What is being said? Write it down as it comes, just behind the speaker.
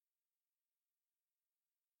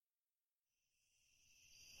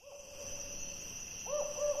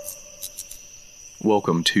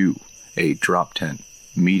Welcome to a Drop Tent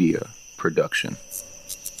Media production.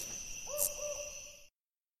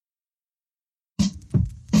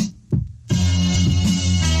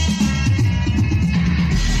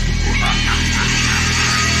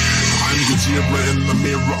 Gibber in the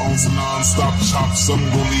mirror on some non-stop chops. I'm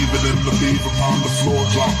gonna leave it in the beef upon the floor.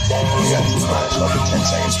 Drop bars. Yeah, it's nice. About 10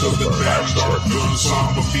 seconds for the damn dark guns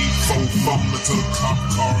on my feet. Full from until the cop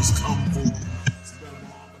cars come for.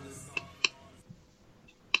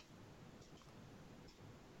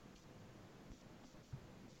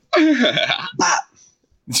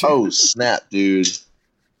 Oh snap, dude.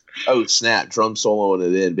 Oh snap, drum soloing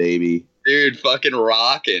it in, baby. Dude, fucking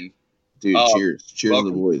rocking. Dude, cheers. Cheers to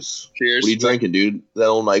the boys. Cheers. What are you drinking, dude? That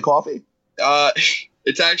old night coffee?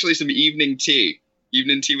 It's actually some evening tea.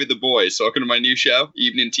 Evening tea with the boys. So welcome to my new show,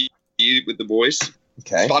 Evening Tea with the Boys.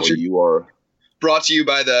 Okay. Sponsored. Well, you are brought to you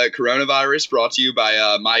by the coronavirus, brought to you by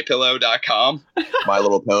mypillow.com. My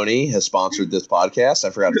Little Pony has sponsored this podcast. I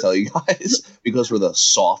forgot to tell you guys because we're the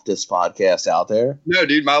softest podcast out there. No,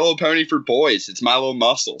 dude, My Little Pony for boys. It's My Little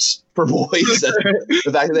Muscles. For boys?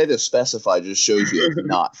 The fact that they had to specify just shows you it's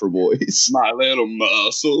not for boys. My little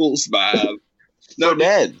muscles, man. No,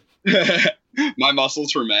 men. My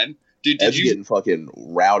muscles for men. Dude, did you getting fucking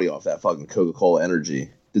rowdy off that fucking Coca-Cola Energy?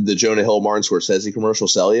 Did the Jonah Hill Martin Scorsese commercial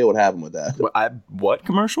sell you? What happened with that? What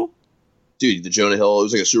commercial? Dude, the Jonah Hill, it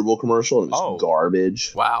was like a Super Bowl commercial, and it was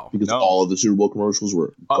garbage. Wow. Because all of the Super Bowl commercials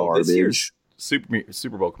were garbage. This year's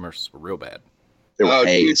Super Bowl commercials were real bad. They were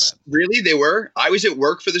ace. Really? They were? I was at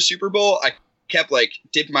work for the Super Bowl. I kept,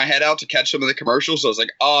 dipping my head out to catch some of the commercials. I was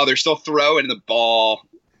like, oh, they're still throwing the ball.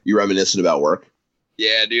 You reminiscent about work?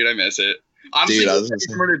 Yeah, dude, I miss it. Honestly,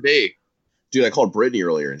 dude, I called Brittany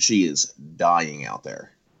earlier, and she is dying out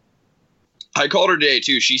there. I called her today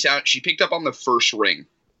too. She picked up on the first ring.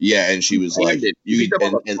 Yeah, and she was like, "You picked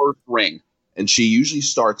up on the first ring." And she usually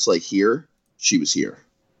starts here. She was here.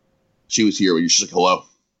 She was here when you're just like, "Hello,"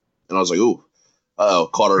 and I was like, "Ooh,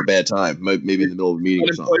 caught her at a bad time. Maybe in the middle of a meeting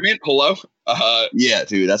or something." Hello. Yeah,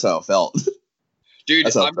 dude, that's how it felt. Dude,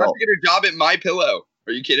 I'm about to get a job at MyPillow.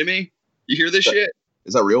 Are you kidding me? You hear this shit?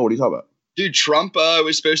 Is that real? What are you talking about? Dude, Trump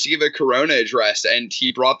was supposed to give a corona address, and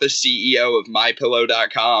he brought the CEO of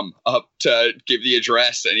MyPillow.com up to give the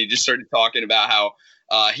address, and he just started talking about how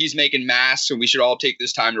he's making masks, and we should all take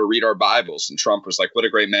this time to read our Bibles. And Trump was like, what a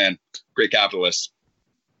great man. Great capitalist.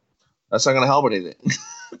 That's not going to help anything.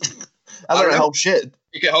 That's not going to help shit.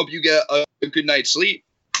 It can help you get a good night's sleep.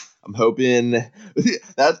 I'm hoping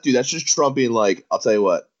that's just Trump being like, I'll tell you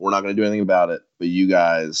what, we're not going to do anything about it, but you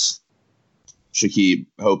guys should keep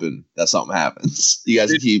hoping that something happens. You guys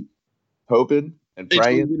should keep hoping and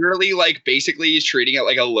praying. It's literally basically he's treating it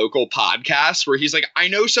like a local podcast where he's like, I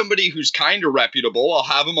know somebody who's kind of reputable. I'll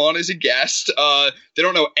have him on as a guest. They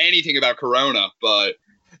don't know anything about Corona, but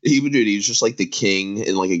he's just like the king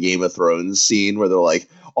in a Game of Thrones scene where they're like,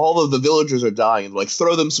 all of the villagers are dying, and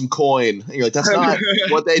throw them some coin. And you're like, that's not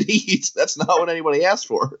what they need. That's not what anybody asked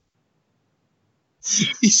for.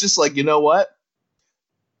 He's just like, you know what?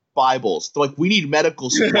 Bibles. They're like, we need medical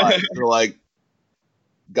supplies. They're like,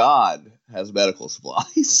 God has medical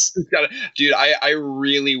supplies. Dude, I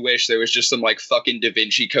really wish there was just some fucking Da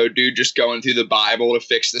Vinci Code dude just going through the Bible to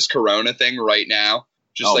fix this Corona thing right now.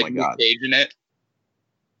 Just engaging it.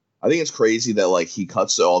 I think it's crazy that he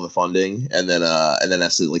cuts all the funding and then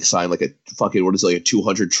has to sign a fucking what is it, a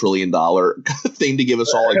 $200 trillion thing to give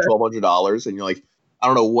us all $1,200, and you're like, I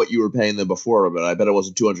don't know what you were paying them before, but I bet it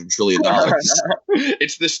wasn't $200 trillion.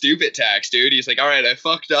 It's the stupid tax, dude. He's like, all right, I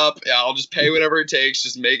fucked up. I'll just pay whatever it takes.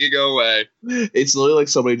 Just make it go away. It's literally like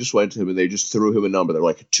somebody just went to him and they just threw him a number. They're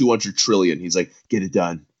like, 200 trillion. He's like, get it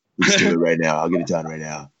done. Let's do it right now. I'll get it done right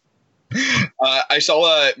now. I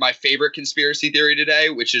saw my favorite conspiracy theory today,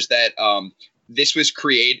 which is that this was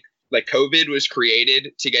created, COVID was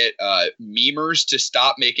created to get memers to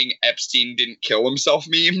stop making Epstein didn't kill himself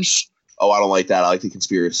memes. Oh, I don't like that. I like the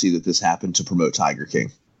conspiracy that this happened to promote Tiger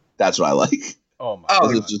King. That's what I like. Oh my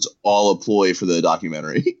God. It's all a ploy for the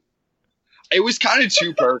documentary. It was kind of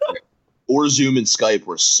too perfect. Or Zoom and Skype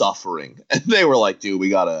were suffering. And they were like, dude, we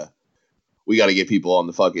gotta get people on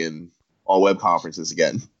on web conferences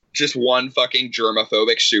again. Just one fucking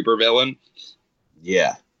germophobic supervillain.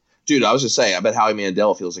 Yeah. Dude, I was just saying, I bet Howie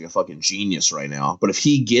Mandel feels like a fucking genius right now. But if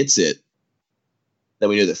he gets it, then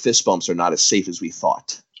we know that fist bumps are not as safe as we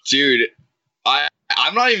thought. Dude,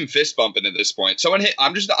 I'm not even fist bumping at this point. Someone hit.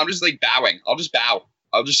 I'm just bowing. I'll just bow.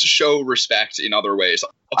 I'll just show respect in other ways.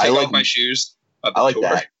 I'll take off my shoes. I like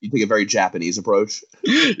that. You take a very Japanese approach.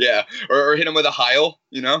 Yeah, or hit him with a heil.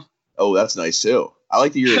 Oh, that's nice too. I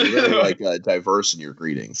like that you're very diverse in your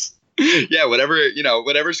greetings. Yeah,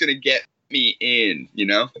 whatever's gonna get me in, you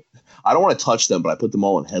know? I don't want to touch them, but I put them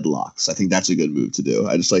all in headlocks. I think that's a good move to do.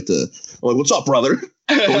 I just like to, I'm like, what's up, brother?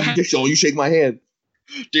 Don't you shake my hand.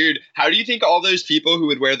 Dude, how do you think all those people who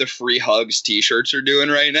would wear the free hugs t-shirts are doing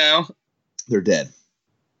right now? They're dead.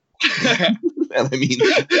 And I mean,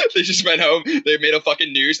 they just went home. They made a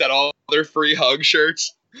fucking news that all their free hug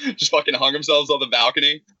shirts just fucking hung themselves on the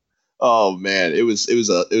balcony. Oh man, it was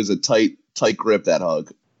a tight grip, that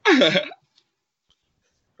hug.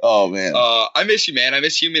 Oh man. I miss you, man. I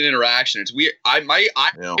miss human interaction. It's weird. My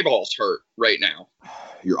eyeballs hurt right now.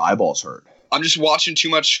 Your eyeballs hurt. I'm just watching too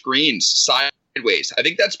much screens sideways. I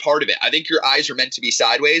think that's part of it. I think your eyes are meant to be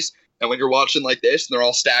sideways. And when you're watching like this and they're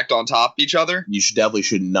all stacked on top of each other, you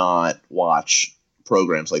should not watch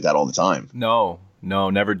programs like that all the time. No,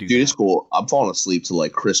 never do. Dude, that. It's cool. I'm falling asleep to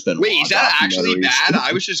like Chris Benoit. Wait, is that actually bad?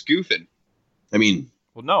 I was just goofing. I mean,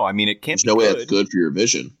 well, no. I mean, it can't. There's no way that's good for your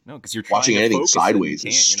vision. No, because you're watching anything sideways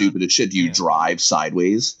is stupid as shit. Do you drive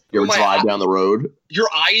sideways? You ever drive down the road? Your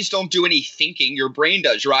eyes don't do any thinking. Your brain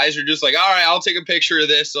does. Your eyes are just like, all right, I'll take a picture of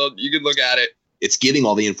this so you can look at it. It's getting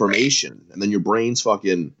all the information, and then your brain's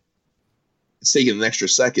fucking. It's taking an extra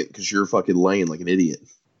second because you're fucking laying like an idiot.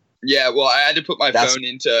 Yeah, well, I had to put my phone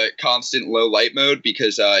into constant low light mode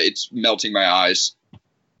because it's melting my eyes.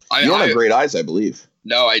 You don't have great eyes, I believe.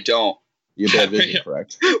 No, I don't. You have bad vision,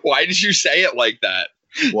 correct? Why did you say it like that?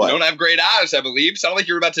 What? You don't have great eyes, I believe. Sound like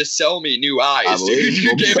you're about to sell me new eyes, dude.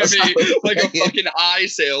 You're giving me like a fucking eye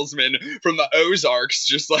salesman from the Ozarks.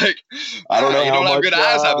 Just like, I don't know. You don't have good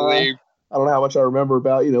eyes, I believe. I don't know how much I remember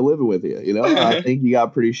about, living with you. I think you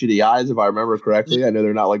got pretty shitty eyes, if I remember correctly. I know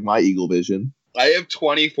they're not like my eagle vision. I have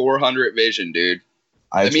 2400 vision, dude.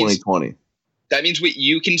 I have 20/20. That means what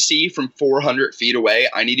you can see from 400 feet away,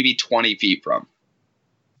 I need to be 20 feet from.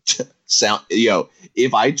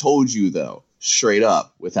 If I told you, though, straight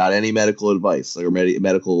up, without any medical advice or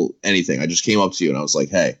medical anything, I just came up to you and I was like,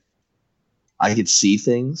 hey, I could see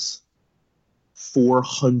things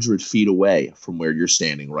 400 feet away from where you're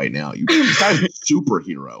standing right now. You're kind of a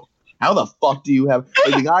superhero. How the fuck do you have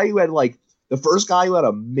the guy who had the first guy who had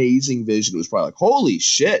amazing vision was probably like, holy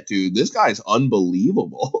shit, dude, this guy's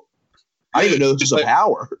unbelievable. I didn't even know this was a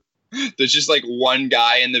power. There's just one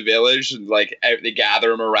guy in the village, and they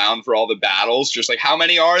gather him around for all the battles. Just how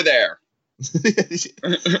many are there?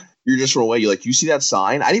 You're just from away. You're like, you see that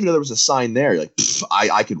sign? I didn't even know there was a sign there. You're like,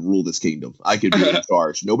 I could rule this kingdom. I could be in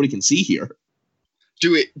charge. Nobody can see here.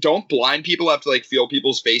 Don't blind people have to feel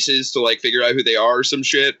people's faces to figure out who they are or some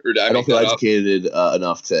shit? Or I don't feel educated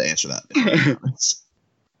enough to answer that.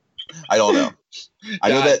 I don't know.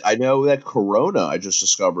 I know that Corona, I just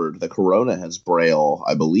discovered that Corona has Braille,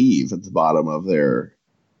 I believe, at the bottom of their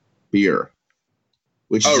beer,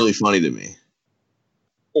 which is really funny to me.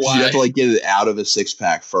 Why? You have to get it out of a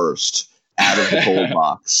 6-pack first, out of the cold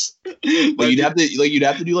box. You'd have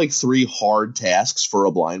to do 3 hard tasks for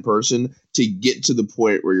a blind person to get to the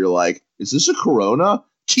point where you're like, is this a Corona?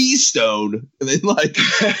 Keystone. And then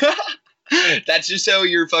that's just so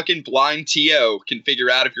your fucking blind T.O. can figure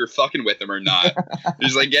out if you're fucking with him or not.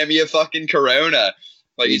 Just get me a fucking Corona.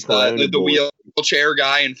 He's the wheelchair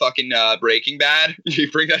guy in fucking Breaking Bad. You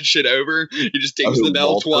bring that shit over. He just dings the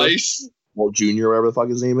bell Walter? Twice. Walt Jr., whatever the fuck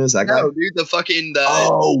his name is. That guy? No, dude, the fucking...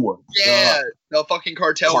 the fucking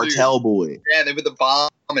cartel boy. Yeah, they put the bomb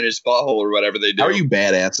in his butthole or whatever they do. How are you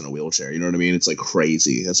badass in a wheelchair? You know what I mean? It's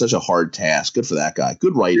crazy. It's such a hard task. Good for that guy.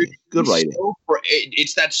 Good writing. Dude, good writing.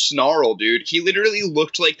 It's that snarl, dude. He literally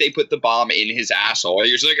looked like they put the bomb in his asshole.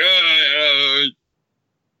 He was like,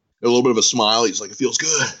 a little bit of a smile. He's like, it feels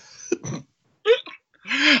good.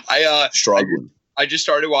 Struggling. I just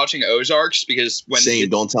started watching Ozarks because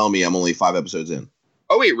don't tell me I'm only 5 episodes in.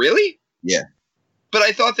 Oh wait, really? Yeah. But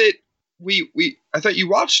I thought that I thought you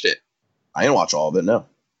watched it. I didn't watch all of it, no.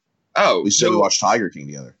 Oh. We watched Tiger King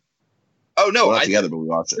together. Oh no. Well, not together, but we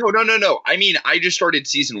watched it. No. I mean, I just started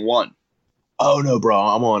season 1. Oh no, bro.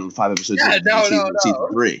 I'm on 5 episodes in season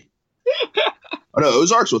 3. Oh no,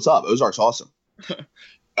 Ozarks, what's up? Ozarks awesome.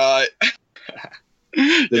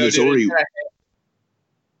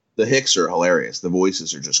 The Hicks are hilarious. The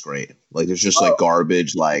voices are just great. There's just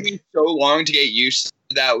garbage. It took so long to get used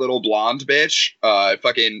to that little blonde bitch.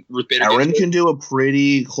 Fucking Ruth Bader Aaron can do a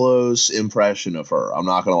pretty close impression of her. I'm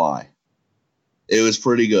not gonna lie. It was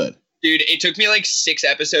pretty good. Dude, it took me 6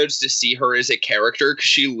 episodes to see her as a character because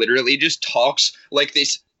she literally just talks like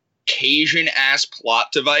this Cajun ass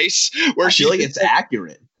plot device where I feel like it's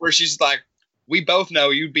accurate. Where she's like, we both know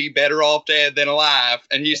you'd be better off dead than alive.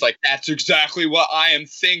 And he's like, that's exactly what I am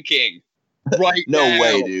thinking right No now.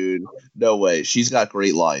 way, dude. No way. She's got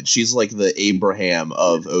great lines. She's like the Abraham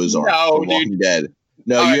of Ozark from Walking Dead.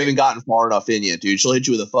 No, you haven't gotten far enough in yet, dude. She'll hit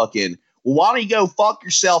you with a fucking, well, why don't you go fuck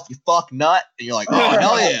yourself, you fuck nut? And you're like, oh,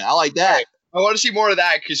 hell yeah, I like that. I want to see more of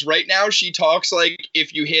that because right now she talks like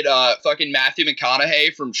if you hit fucking Matthew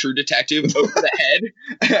McConaughey from True Detective over the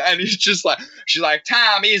head, and she's like,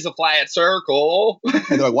 time is a flat circle. And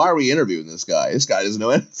they're like, why are we interviewing this guy? This guy doesn't know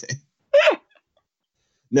anything.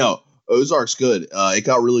 No, Ozark's good. It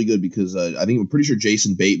got really good because I'm pretty sure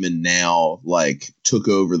Jason Bateman now like took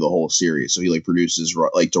over the whole series, so he like produces,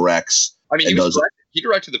 like directs. I mean, he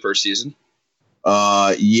directed the first season.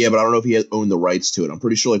 Yeah, but I don't know if he owned the rights to it. I'm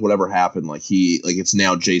pretty sure like whatever happened, like it's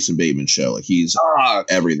now Jason Bateman's show. Like he's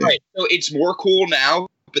everything. Right. So it's more cool now,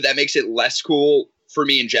 but that makes it less cool for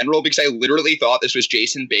me in general because I literally thought this was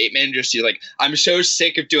Jason Bateman. Just like, I'm so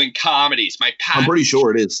sick of doing comedies. I'm pretty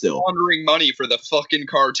sure it is still laundering money for the fucking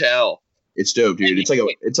cartel. It's dope, dude.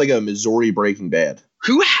 It's like a Missouri Breaking Bad.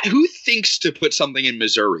 Who thinks to put something in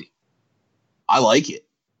Missouri? I like it.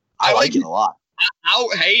 I like it a lot. I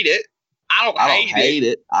don't hate it. I don't hate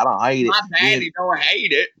it. I don't hate it. My daddy don't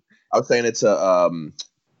hate it. I was saying it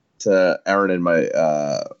to Aaron and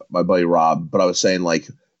my buddy Rob, but I was saying like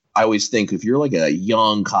I always think if you're like a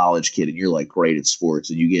young college kid and you're like great at sports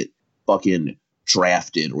and you get fucking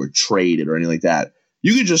drafted or traded or anything like that,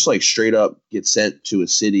 you could just like straight up get sent to a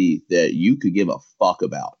city that you could give a fuck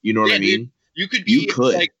about. You know what I mean? Dude, you could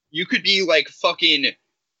be like fucking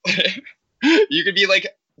you could be like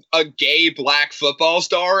a gay black football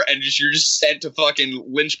star and you're just sent to fucking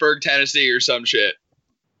Lynchburg, Tennessee or some shit.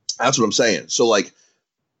 That's what I'm saying. So like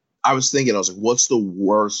I was like, what's the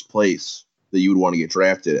worst place that you would want to get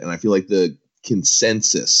drafted? And I feel like the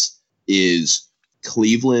consensus is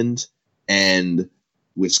Cleveland and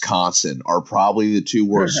Wisconsin are probably the two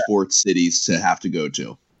worst sports cities to have to go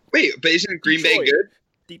to. Wait, but isn't Green Bay good?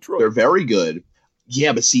 Detroit. They're very good.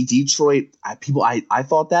 Yeah, but see, Detroit, I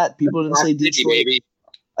thought that. People didn't say Detroit. Maybe.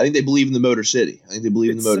 I think they believe in the Motor City. I think they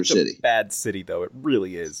believe in the Motor City. A bad city, though. It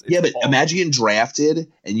really is. It's but awful. Imagine getting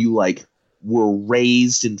drafted and you like were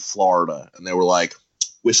raised in Florida and they were like,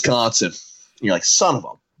 Wisconsin. And you're like, son of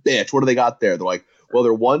a bitch. What do they got there? They're like, well,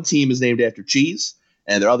 their one team is named after cheese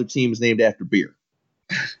and their other team is named after beer.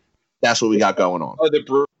 That's what we got going on. Oh,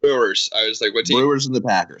 the Brewers. I was like, what team? Brewers and the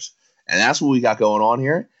Packers. And that's what we got going on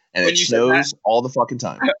here. And it snows all the fucking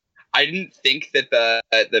time. I didn't think that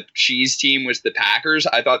the cheese team was the Packers.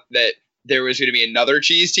 I thought that there was going to be another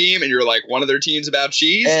cheese team, and you're like, one of their teams about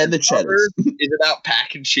cheese, and the cheddar is about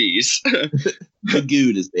packing cheese. The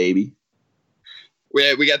Goudas, baby.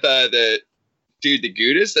 We got the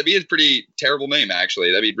Goudas. That'd be a pretty terrible name,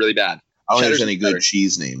 actually. That'd be really bad. I don't think there's any good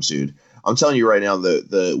cheese names, dude. I'm telling you right now,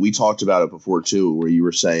 we talked about it before too, where you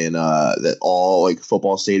were saying that all like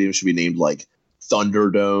football stadiums should be named like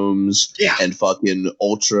Thunderdomes and fucking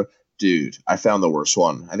Ultra. Dude, I found the worst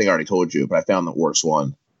one. I think I already told you, but I found the worst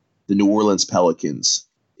one. The New Orleans Pelicans.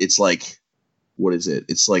 It's like, what is it?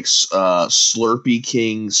 It's like Slurpee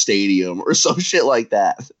King Stadium or some shit like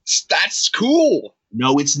that. That's cool.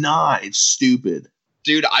 No, it's not. It's stupid.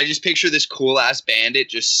 Dude, I just picture this cool-ass bandit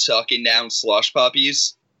just sucking down slush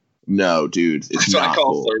puppies. No, dude. It's That's not what I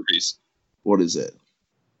call cool. Slurpees. What is it?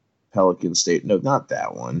 Pelican State. No, not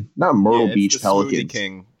that one. Not Myrtle Beach Pelicans. Smoothie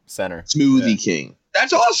King Center. Smoothie King.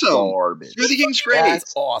 That's awesome. Garbage. Smoothie King's great.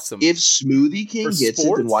 That's awesome. If Smoothie King gets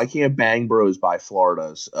it, then why can't Bang Bros buy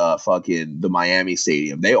Florida's fucking the Miami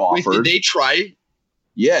Stadium? They offered. Wait, did they try?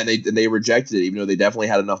 Yeah, and they rejected it, even though they definitely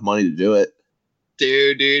had enough money to do it.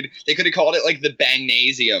 Dude, they could have called it like the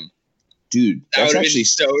Bangnasium. Dude, that would have actually been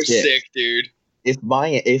so sick, dude. If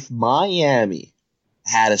Miami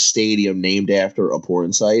had a stadium named after a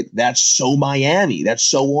porn site, that's so Miami. That's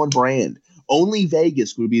so on brand. Only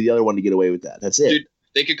Vegas would be the other one to get away with that. That's it. Dude,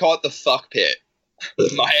 they could call it the Fuck Pit.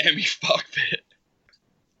 The Miami Fuck Pit.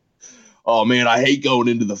 Oh, man, I hate going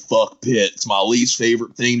into the Fuck Pit. It's my least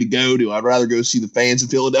favorite thing to go to. I'd rather go see the fans in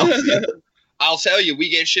Philadelphia. I'll tell you, we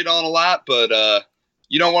get shit on a lot, but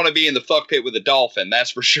you don't want to be in the Fuck Pit with a dolphin,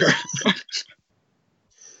 that's for sure.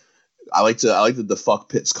 I like that the Fuck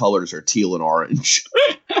Pit's colors are teal and orange.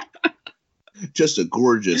 Just a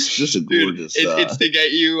gorgeous. Dude, it's to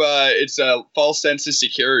get you. It's a false sense of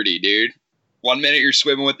security, dude. 1 minute you're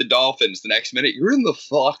swimming with the dolphins, the next minute you're in the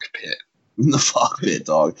Fuck Pit. In the Fuck Pit,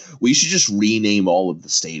 dog. We should just rename all of the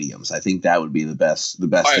stadiums. I think that would be the best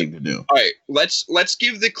thing to do. All right, let's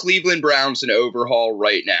give the Cleveland Browns an overhaul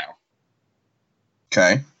right now.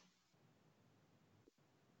 Okay.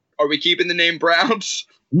 Are we keeping the name Browns?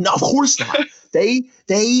 No, of course not. They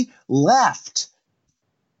left.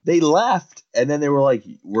 They left, and then they were like,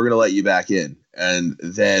 we're going to let you back in. And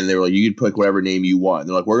then they were like, you can pick whatever name you want. And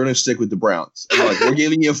they're like, we're going to stick with the Browns. And they're like, we're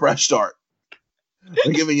giving you a fresh start.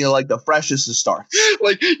 They're giving you like the freshest of starts.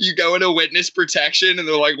 Like you go into witness protection and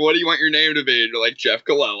they're like, what do you want your name to be? And you're like, Jeff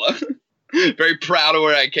Colella. Very proud of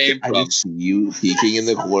where I came from. I just see you peeking in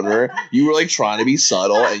the corner. You were like trying to be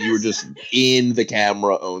subtle and you were just in the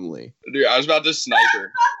camera only. Dude, I was about to snipe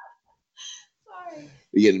her. Sorry.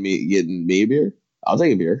 You getting me a beer? I'll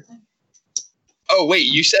take a beer. Oh, wait,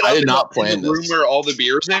 you said I did not plan the room this. where all the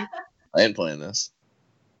beer's in? I didn't plan this.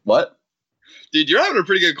 What? Dude, you're having a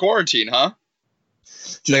pretty good quarantine, huh?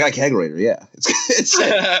 Dude, I got Kegerator, yeah. It's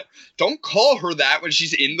Don't call her that when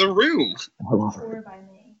she's in the room. I love her. Pour by me.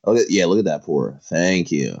 Look at that pour.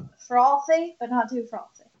 Thank you. Frothy, but not too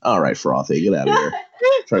frothy. All right, Frothy, get out of here.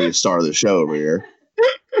 Trying to be the star of the show over here.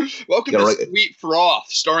 Welcome to Sweet Froth,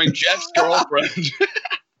 starring Jeff's girlfriend.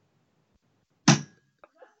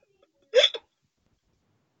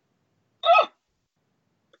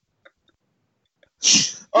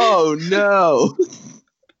 Oh no!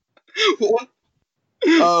 What?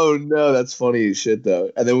 Oh no, that's funny as shit though.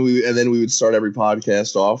 And then we would start every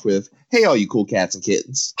podcast off with, "Hey, all you cool cats and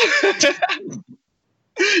kittens."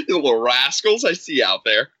 You little rascals I see out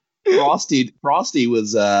there. Frosty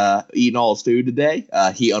was eating all his food today.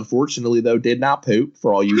 He unfortunately though did not poop.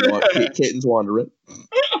 For all you kittens wondering,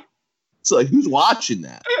 it's like, who's watching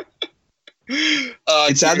that?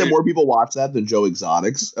 It's sad that more people watch that than Joe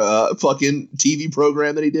Exotic's fucking TV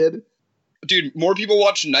program that he did. Dude, more people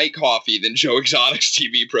watch Night Coffee than Joe Exotic's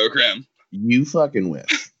TV program. You fucking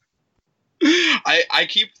wish. I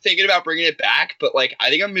keep thinking about bringing it back, but like I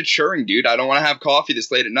think I'm maturing, dude. I don't want to have coffee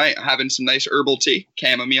this late at night. I'm having some nice herbal tea,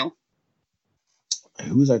 chamomile.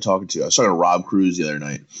 Who was I talking to? I was talking to Rob Cruz the other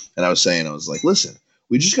night, and I was like, listen,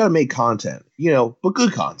 we just got to make content, but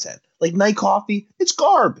good content. Like Night Coffee, it's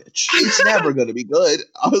garbage. It's never going to be good.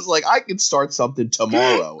 I was like, I could start something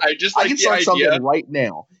tomorrow. I can start something right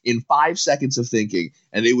now in 5 seconds of thinking,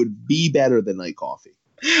 and it would be better than Night Coffee.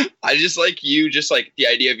 I just like the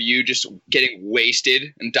idea of you just getting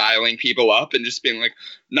wasted and dialing people up and just being like,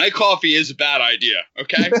 Night Coffee is a bad idea,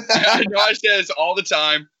 okay? I know I say this all the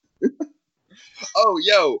time. Oh,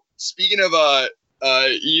 yo, speaking of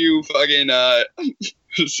you fucking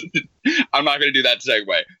I'm not going to do that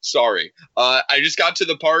segue. Sorry. I just got to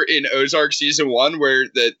the part in Ozark season 1 where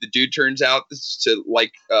the dude turns out to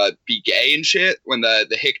like be gay and shit when the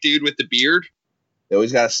hick dude with the beard. They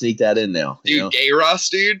always got to sneak that in now. Dude, Gay Russ,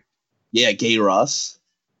 dude. Yeah, Gay Russ.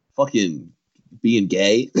 Fucking being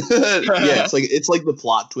gay. Yeah, it's like the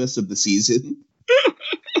plot twist of the season.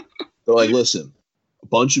 They're like, listen, a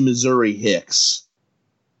bunch of Missouri hicks,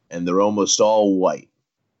 and they're almost all white.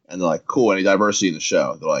 And they're like, cool, any diversity in the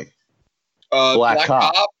show? They're like, black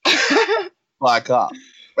cop. Black cop.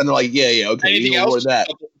 And they're like, yeah, okay. Anything else? That.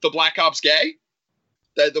 The black cop's gay?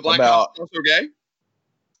 The black cop's also gay?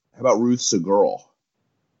 How about Ruth's a girl?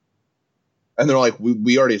 And they're like,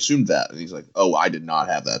 we already assumed that. And he's like, oh, I did not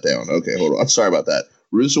have that down. Okay, hold on. Sorry about that.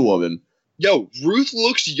 Ruth's a woman. Yo, Ruth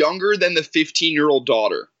looks younger than the 15-year-old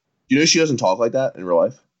daughter. You know she doesn't talk like that in real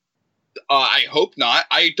life? I hope not.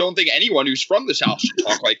 I don't think anyone who's from this house should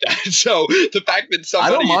talk like that. So the fact that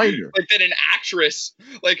somebody, I don't mind her. Like that an actress,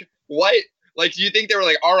 like what? Like, do you think they were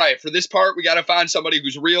like, all right, for this part, we got to find somebody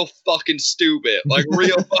who's real fucking stupid, like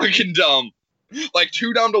real fucking dumb, like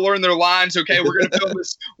too dumb to learn their lines. Okay, we're gonna film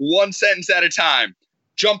this one sentence at a time.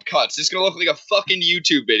 Jump cuts. It's gonna look like a fucking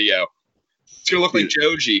YouTube video. It's gonna look like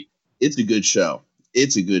Joji. It's a good show.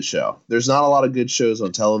 It's a good show. There's not a lot of good shows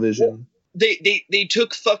on television. They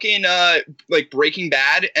took fucking like Breaking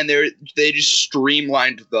Bad and they just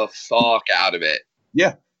streamlined the fuck out of it.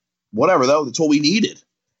 Yeah, whatever though. That's what we needed.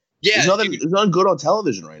 Yeah, there's nothing good on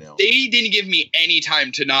television right now. They didn't give me any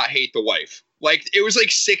time to not hate the wife. Like it was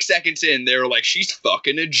like 6 seconds in, they were like, "She's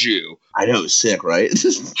fucking a Jew." I know, it's sick, right?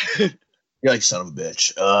 You're like, son of a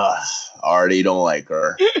bitch. Already don't like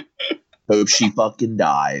her. Hope she fucking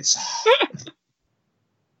dies.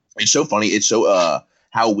 It's so funny. It's so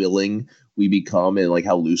how willing we become and like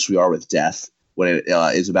how loose we are with death when it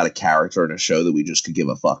is about a character in a show that we just could give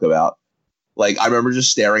a fuck about. Like, I remember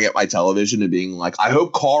just staring at my television and being like, I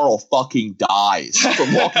hope Carl fucking dies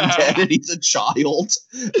from Walking Dead and he's a child.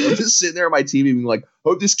 I'm just sitting there at my TV being like,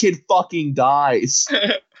 hope this kid fucking dies.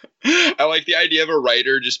 I like the idea of a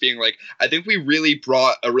writer just being like, I think we really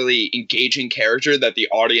brought a really engaging character that the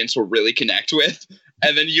audience will really connect with.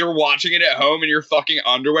 And then you're watching it at home in your fucking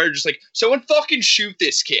underwear, just like, someone fucking shoot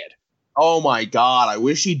this kid. Oh my God. I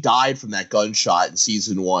wish he died from that gunshot in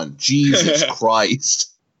season 1. Jesus Christ.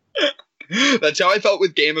 That's how I felt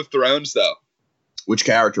with Game of Thrones, though. Which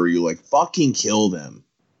character are you like? Fucking kill them.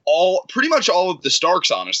 Pretty much all of the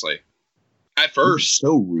Starks, honestly. At first.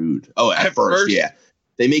 So rude. Oh, at first, yeah.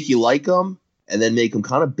 They make you like them and then make them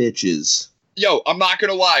kind of bitches Yo, I'm not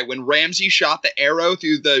gonna lie. When Ramsey shot the arrow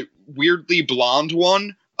through the weirdly blonde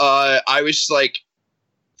one, I was like,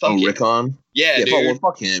 fuck it. Rickon? Yeah, Yeah, dude.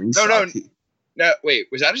 fuck him. He No, sucked. No, wait,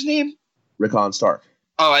 was that his name? Rickon Stark.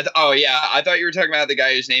 Oh, yeah. I thought you were talking about the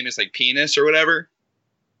guy whose name is like Penis or whatever.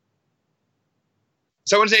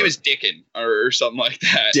 Someone's name is Dickon or something like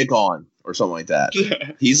that. Dickon or something like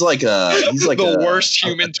that. He's like the worst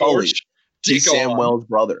human Tully. torch. He's Dickon. Samwell's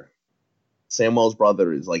brother. Samwell's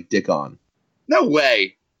brother is like Dickon. No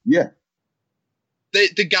way. Yeah.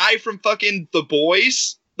 The guy from fucking The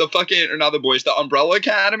Boys, or not The Boys, the Umbrella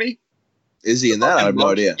Academy. Is he in that? I have no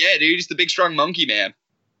idea. Yeah, dude, he's the big strong monkey man.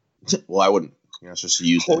 Well, I wouldn't. That's just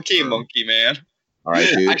use that Okay, term. monkey man. All right,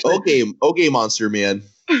 dude. Actually- Okay, monster man.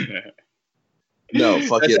 No,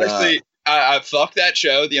 fuck That's it. actually, I fuck that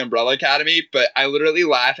show, The Umbrella Academy, but I literally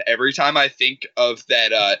laugh every time I think of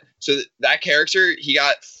that. So that character, he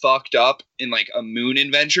got fucked up in like a moon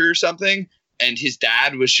adventure or something, and his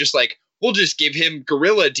dad was just like, we'll just give him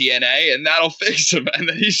gorilla DNA and that'll fix him. And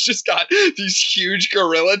then he's just got these huge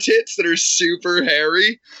gorilla tits that are super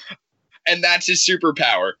hairy, and that's his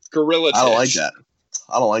superpower, gorilla tits. I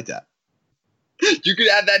don't like that. You could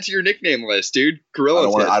add that to your nickname list, dude. Gorilla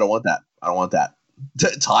tits. I don't want that.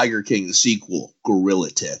 Tiger King, the sequel,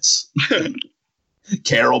 Gorilla Tits.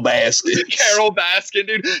 Carol Baskin. Carol Baskin,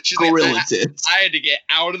 dude. She's Gorilla like, Tits. I had to get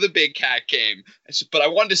out of the big cat game, but I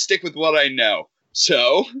wanted to stick with what I know.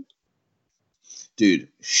 So, Dude,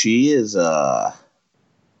 she is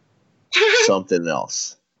something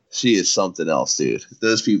else. She is something else, dude.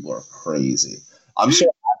 Those people are crazy. I'm so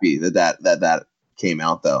happy that came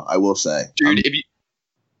out, though. I will say, dude,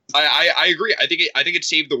 I agree. I think it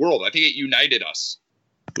saved the world. I think it united us.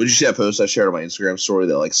 Did you see that post I shared on my Instagram story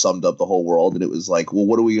that like summed up the whole world? And it was like, well,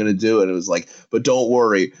 what are we gonna do? And it was like, but don't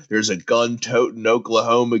worry, there's a gun-toting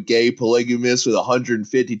Oklahoma gay polygamist with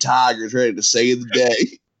 150 tigers ready to save the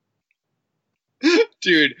day.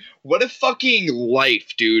 Dude, what a fucking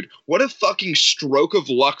life, dude. What a fucking stroke of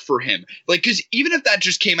luck for him. Like, because even if that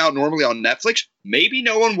just came out normally on Netflix, maybe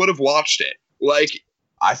no one would have watched it. Like,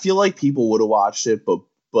 I feel like people would have watched it, but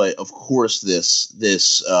of course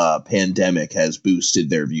this pandemic has boosted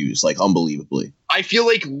their views like unbelievably. I feel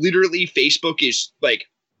like literally Facebook is like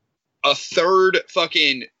a third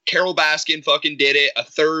fucking Carol Baskin fucking did it, a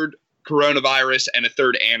third coronavirus, and a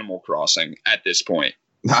third Animal Crossing at this point.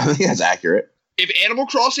 I think that's accurate. If Animal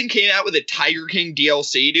Crossing came out with a Tiger King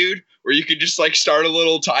DLC, dude, where you could just like start a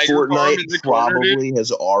little tiger farm in the Fortnite corner, dude. probably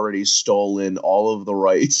has already stolen all of the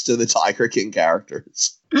rights to the Tiger King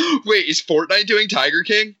characters. Wait, is Fortnite doing Tiger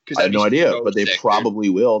King? I have no idea, but they probably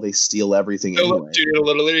will. They steal everything anyway. Dude, it'll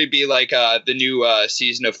literally be like the new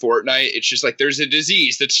season of Fortnite. It's just like there's a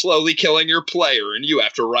disease that's slowly killing your player, and you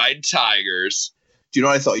have to ride tigers. Do you know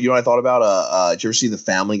what I thought? You know what I thought about? Did you ever see the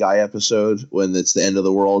Family Guy episode when it's the end of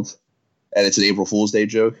the world and it's an April Fool's Day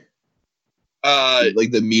joke?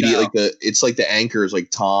 Like the media, no. it's like the anchors,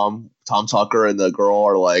 like Tom Tucker and the girl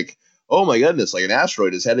are like, oh my goodness, like an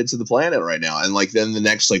asteroid is headed to the planet right now, and like then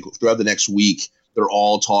throughout the next week, they're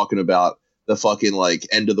all talking about the fucking like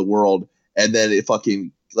end of the world, and then it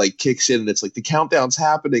fucking like kicks in and it's like the countdown's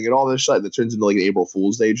happening and all this shit that turns into like an April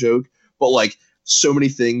Fool's Day joke, but like so many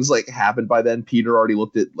things like happened by then. Peter already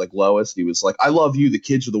looked at like Lois and he was like, I love you, the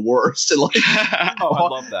kids are the worst, and like Oh, I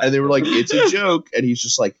love that. and they were like, it's a joke, and he's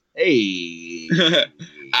just like, hey.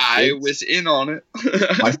 I was in on it.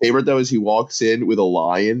 My favorite though is he walks in with a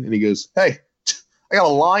lion and he goes, hey, I got a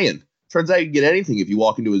lion. Turns out you can get anything if you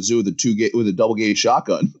walk into a zoo with a double gauge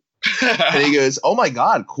shotgun. And he goes, oh my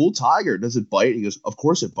god, cool tiger. Does it bite? He goes, of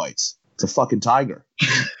course it bites. It's a fucking tiger.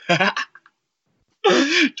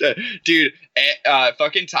 Dude,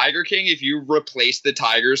 fucking Tiger King, if you replace the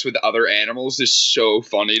tigers with other animals, is so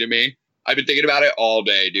funny to me. I've been thinking about it all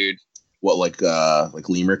day, dude. What, like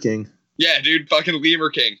Lemur King? Yeah, dude, fucking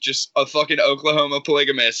Lemur King. Just a fucking Oklahoma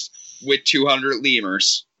polygamist with 200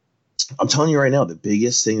 lemurs. I'm telling you right now, the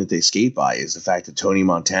biggest thing that they skate by is the fact that Tony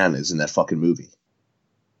Montana is in that fucking movie.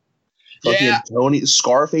 Fucking Yeah.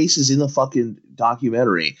 Scarface is in the fucking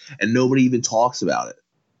documentary, and nobody even talks about it.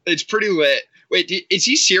 It's pretty lit. Wait, is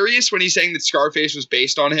he serious when he's saying that Scarface was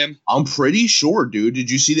based on him? I'm pretty sure, dude. Did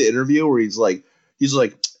you see the interview where he's like,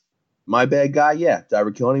 my bad guy? Yeah. Did I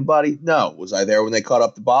ever kill anybody? No. Was I there when they cut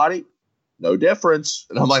up the body? No difference.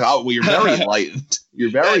 And I'm like, oh, well, you're very enlightened. You're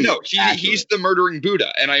very no, he's the murdering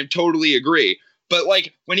Buddha, and I totally agree. But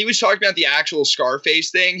like when he was talking about the actual Scarface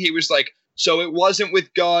thing, he was like, so it wasn't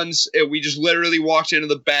with guns. We just literally walked into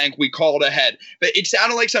the bank. We called ahead. But it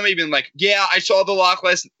sounded like somebody being like, yeah, I saw the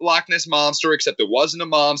Loch Ness monster, except it wasn't a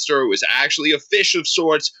monster. It was actually a fish of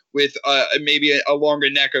sorts with maybe a longer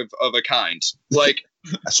neck of a kind. Like,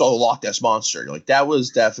 I saw the Loch Ness Monster. You're like, that was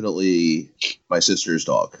definitely my sister's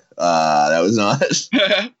dog. That was not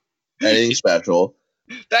anything special.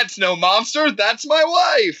 That's no monster. That's my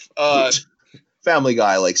wife. Family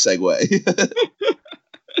Guy, like, segue.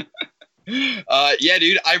 Yeah,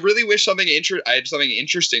 dude. I really wish I had something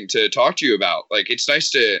interesting to talk to you about. Like, it's nice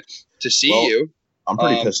to see you. I'm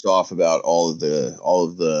pretty pissed off about all of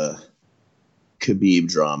the Khabib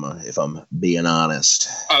drama, if I'm being honest.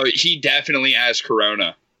 Oh, he definitely has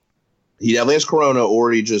corona. He definitely has corona,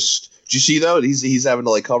 or he just. Did you see though? He's having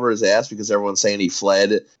to like cover his ass because everyone's saying he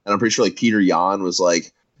fled, and I'm pretty sure like Peter Yan was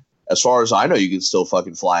like, as far as I know, you can still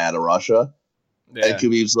fucking fly out of Russia. Yeah. And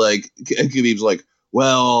Khabib's like,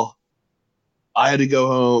 well, I had to go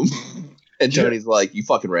home, and Tony's like, you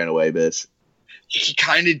fucking ran away, bitch. He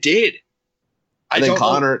kind of did. And then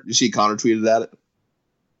Connor, you see Connor tweeted at it?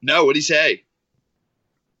 No, what'd he say?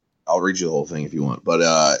 I'll read you the whole thing if you want. But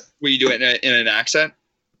will you do it in an accent?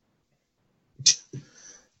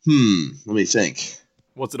 Let me think.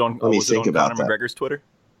 Was it on? Let me was it think on about Conor that. McGregor's Twitter?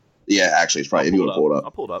 Yeah, actually, it's probably if you want to pull it up.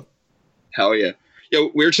 I'll pull it up. Hell yeah. Yo,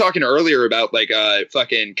 we were talking earlier about like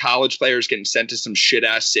fucking college players getting sent to some shit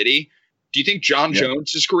ass city. Do you think John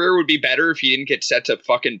Jones' career would be better if he didn't get sent to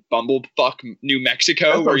fucking bumblefuck New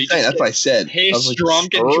Mexico, where he that's what I said. Pissed, like,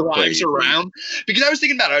 drunk, and drives crazy. around? Because I was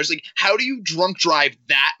thinking about it. I was like, how do you drunk drive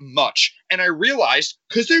that much? And I realized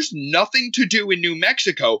because there's nothing to do in New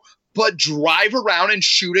Mexico but drive around and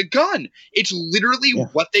shoot a gun. It's literally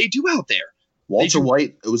what they do out there. Walter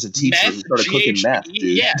White, it was a teacher who started cooking meth,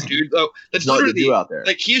 dude. Yeah, dude. That's nothing literally to do out there.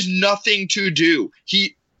 Like, he has nothing to do.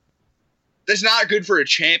 That's not good for a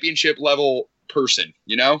championship level person,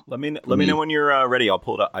 you know? Let me know when you're ready. I'll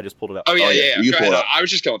pull it up. I just pulled it up. Oh, yeah. You Go pull ahead. it up. I was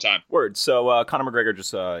just killing time. Word. So Conor McGregor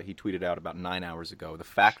just he tweeted out about 9 hours ago. The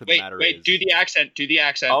fact of the matter is, do the accent. Do the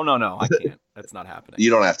accent. Oh no, I can't. That's not happening. You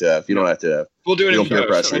don't have to have. You don't have to have. We'll do it in peer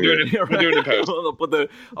post. pressure. We'll do it in post.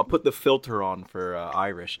 I'll put the filter on for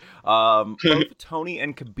Irish. Both Tony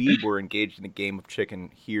and Khabib were engaged in a game of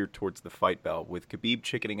chicken here towards the fight bell, with Khabib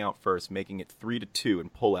chickening out first, making it 3-2 in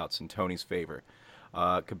pullouts in Tony's favor.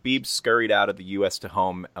 Khabib scurried out of the U.S. to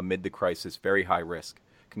home amid the crisis, very high risk.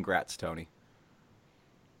 Congrats, Tony.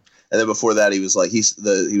 And then before that, he was like,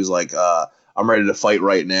 I'm ready to fight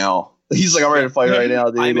right now. He's like, I'm ready to fight right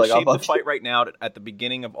now, dude. I'm like, ashamed to fight right now. At the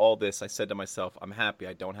beginning of all this, I said to myself, I'm happy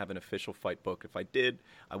I don't have an official fight book. If I did,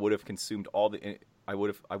 I would have consumed all the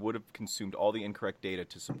incorrect data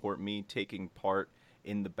to support me taking part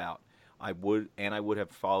in the bout. I would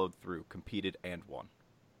have followed through, competed, and won.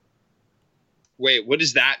 Wait, what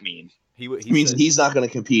does that mean? He means he's not going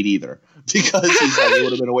to compete either, because he's like, it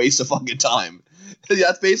would have been a waste of fucking time.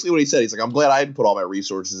 That's basically what he said. He's like, I'm glad I didn't put all my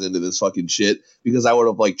resources into this fucking shit, because I would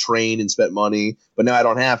have like trained and spent money, but now I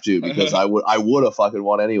don't have to, because I would have fucking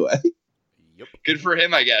won anyway. Yep. Good for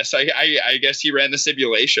him, I guess. I guess he ran the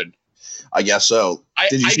simulation. I guess so.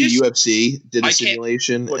 Did you see UFC did the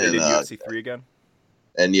simulation? What, and did UFC 3 again?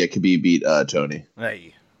 And yeah, Khabib beat Tony.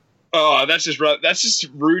 Hey. Oh, that's just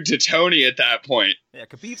rude to Tony at that point. Yeah,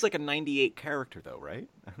 Khabib's like a 98 character, though, right?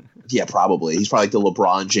 Yeah, probably. He's probably like the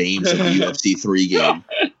LeBron James of the UFC 3 game.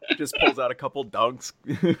 Just pulls out a couple dunks.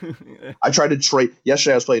 I tried to trade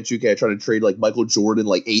yesterday. I was playing 2K. I tried to trade like Michael Jordan,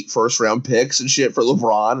 like 8 first-round picks and shit for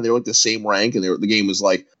LeBron, and they were like the same rank. And the game was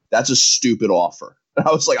like, "That's a stupid offer." And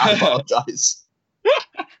I was like, "I apologize."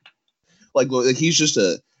 like he's just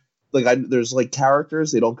there's like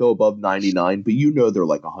characters, they don't go above 99, but you know they're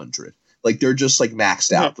like 100. Like they're just like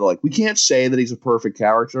maxed out. They're like, we can't say that he's a perfect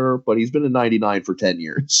character, but he's been a 99 for 10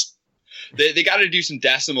 years. They got to do some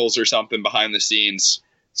decimals or something behind the scenes.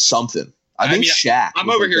 Something. I think Shaq. I'm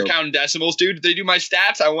over here counting decimals, dude. They do my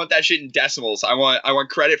stats. I want that shit in decimals. I want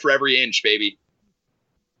credit for every inch, baby.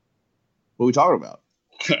 What are we talking about?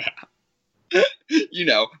 You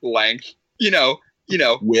know, length. You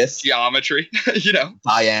know, width, geometry. You know,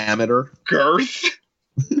 diameter, girth,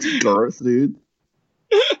 dude.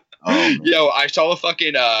 Oh, yo, I saw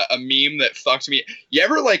a meme that fucked me. You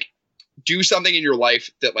ever like do something in your life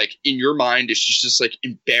that like in your mind is just this like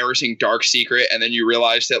embarrassing dark secret, and then you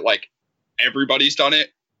realize that like everybody's done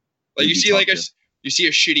it? Like you see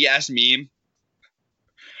a shitty ass meme.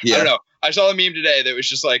 Yeah. I don't know. I saw a meme today that was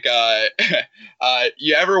just like,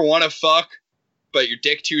 you ever want to fuck, but your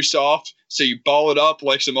dick too soft, so you ball it up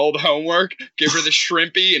like some old homework, give her the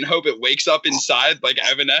shrimpy, and hope it wakes up inside like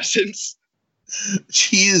Evanescence.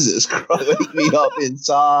 Jesus Christ, wake me up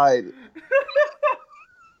inside.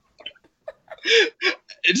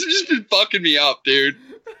 It's just been fucking me up, dude.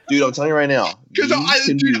 Dude, I'm telling you right now. Because I these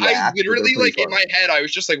can be literally, whacked, but they're like, pretty in my head, I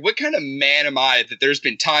was just like, what kind of man am I that there's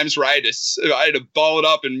been times where I had to ball it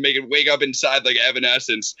up and make it wake up inside like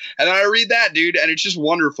Evanescence. And then I read that, dude, and it's just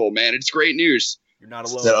wonderful, man. It's great news. You're not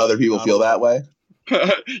alone. That other people feel that way?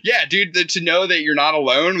 Yeah, dude, to know that you're not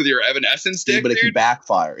alone with your Evanescence dick, But it could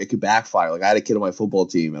backfire. It could backfire. Like, I had a kid on my football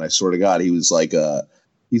team, and I swear to God, he was like,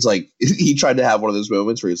 he tried to have one of those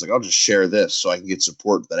moments where he's like, I'll just share this so I can get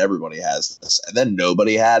support that everybody has this. And then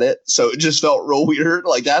nobody had it. So it just felt real weird.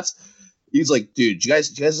 Like, he's like, dude, you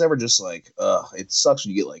guys ever just like, it sucks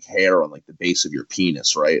when you get like hair on like the base of your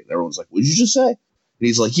penis, right? And everyone's like, what'd you just say? And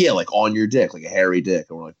he's like, yeah, like on your dick, like a hairy dick.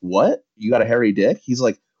 And we're like, what? You got a hairy dick? He's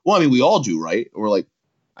like, well, I mean, we all do, right? And we're like,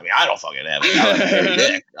 I mean, I don't fucking have a hairy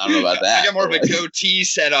dick. I don't know about that. I got more of a goatee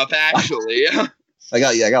setup, actually. I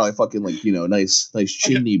got like fucking like, you know, nice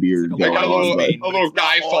chimney beard going got a on. little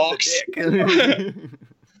Guy Fawkes. It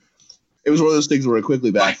was one of those things where it quickly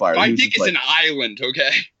backfired. My dick is an island,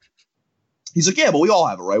 okay? He's like, yeah, but we all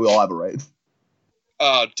have it, right? We all have it, right?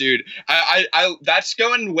 Oh, dude, I that's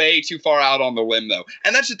going way too far out on the limb, though.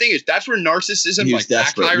 And that's the thing is, that's where narcissism like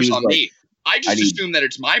backfires on me. I just assume that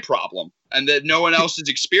it's my problem and that no one else has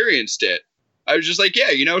experienced it. I was just like, yeah,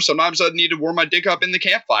 you know, sometimes I need to warm my dick up in the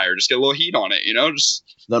campfire, just get a little heat on it, you know, just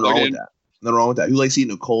nothing wrong with that. Nothing wrong with that. Who likes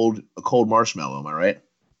eating a cold marshmallow? Am I right?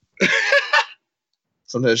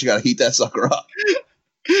 Sometimes you gotta heat that sucker up.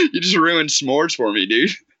 You just ruined s'mores for me, dude.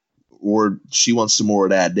 Or she wants some more of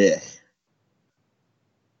that dick.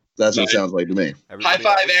 That's what it sounds like to me. High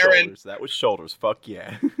five, Aaron. Shoulders. That was shoulders. Fuck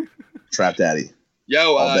yeah. Trap Daddy.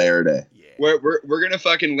 Yo, all day, every day. Yeah. We're gonna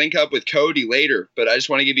fucking link up with Cody later, but I just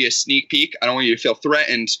want to give you a sneak peek. I don't want you to feel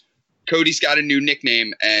threatened. Cody's got a new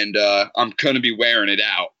nickname, and I'm gonna be wearing it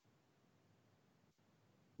out.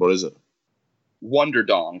 What is it? Wonder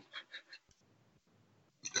Dong.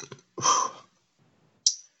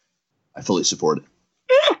 I fully support it.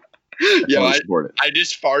 Yeah, I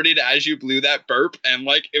just farted as you blew that burp, and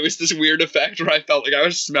like it was this weird effect where I felt like I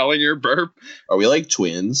was smelling your burp. Are we like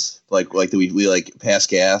twins? Like do we like pass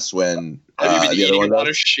gas when have you been eating a lot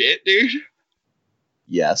of shit, dude?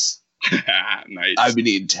 Yes. Nice. I've been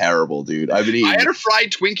eating terrible, dude. I had a fried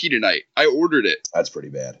Twinkie tonight. I ordered it. That's pretty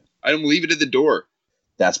bad. I didn't leave it at the door.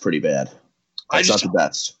 That's pretty bad. That's not the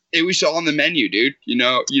best. It was on the menu, dude. You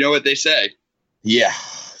know what they say. Yeah.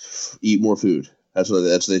 Eat more food. That's what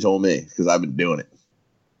they told me because I've been doing it.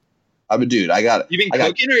 You've been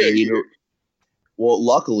cooking or? Well,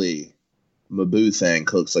 luckily, my boo thing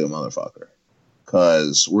cooks like a motherfucker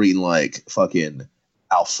because we're eating like fucking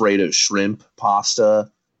Alfredo shrimp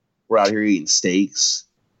pasta. We're out here eating steaks.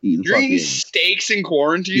 You're eating steaks in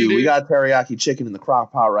quarantine, dude? We got teriyaki chicken in the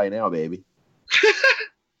crock pot right now, baby.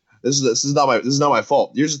 This is not my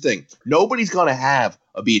fault. Here's the thing: nobody's gonna have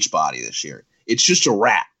a beach body this year. It's just a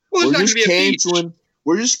wrap. Well,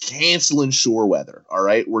 we're just canceling shore weather. All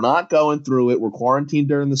right, we're not going through it. We're quarantined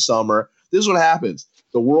during the summer. This is what happens.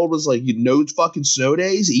 The world was like, fucking snow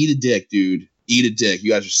days. Eat a dick, dude. Eat a dick.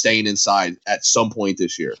 You guys are staying inside at some point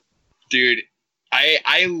this year, dude.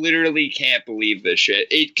 I literally can't believe this shit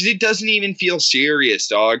because it doesn't even feel serious,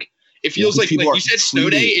 dog. It feels like you said snow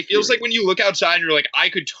day. It feels like when you look outside and you're like, I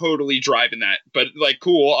could totally drive in that, but like,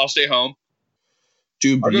 cool, I'll stay home,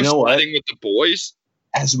 dude. But you know what? With the boys.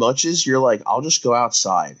 As much as you're like, I'll just go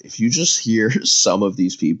outside. If you just hear some of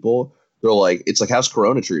these people, they're like, it's like, how's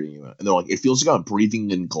Corona treating you? And they're like, it feels like I'm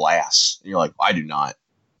breathing in glass. And you're like, I do not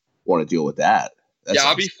want to deal with that.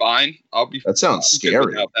 I'll be fine. That sounds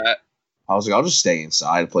scary. That. I was like, I'll just stay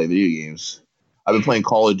inside and play video games. I've been playing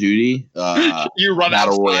Call of Duty. You run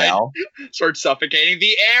Battle outside, Royale. Start suffocating.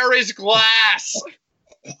 The air is glass.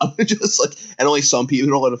 I'm just like, and only some people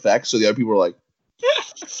don't let affect. So the other people are like,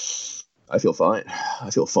 I feel fine.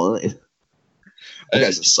 That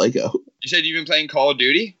guy's a psycho. You said you've been playing Call of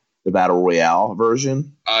Duty? The Battle Royale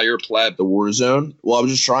version. You're a pleb. The Warzone. Well, I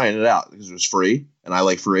was just trying it out because it was free, and I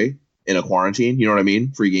like free in a quarantine. You know what I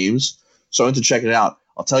mean? Free games. So I went to check it out.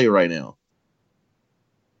 I'll tell you right now.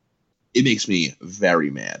 It makes me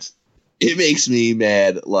very mad. It makes me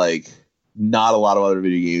mad like not a lot of other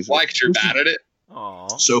video games. Why? Because you're bad at it?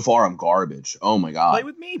 Aww. So far, I'm garbage. Oh, my God. Play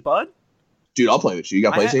with me, bud. Dude, I'll play with you. You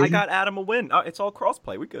got PlayStation? I got Adam a win. It's all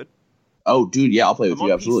cross-play. We good. Oh, dude, yeah, I'll play with I'm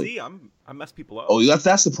you. on Absolutely. PC. I mess people up. Oh,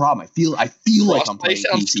 that's the problem. I feel like I'm playing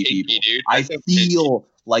PC people. Dude. I feel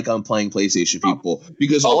like I'm playing PlayStation people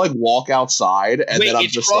because I'll like walk outside and then I'm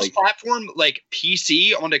just like cross-platform, like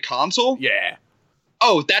PC onto console. Yeah.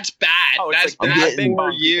 Oh, that's bad. Oh, that's like bad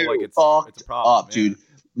for you. Like it's fucked a problem, up, dude.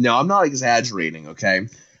 No, I'm not exaggerating. Okay,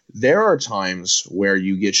 there are times where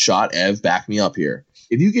you get shot. Ev, back me up here.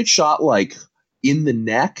 If you get shot like in the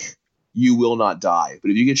neck you will not die.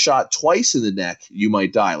 But if you get shot twice in the neck, you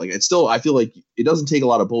might die. Like it's still, I feel like it doesn't take a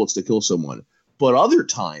lot of bullets to kill someone. But other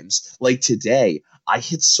times, like today, I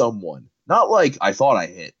hit someone. Not like I thought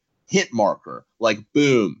I hit marker. Like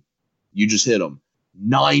boom, you just hit him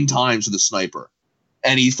 9 times with a sniper.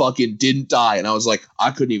 And he fucking didn't die. And I was like, I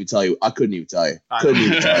couldn't even tell you. Couldn't even tell you.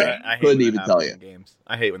 I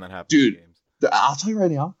hate when that happens. Dude, in games. I'll tell you right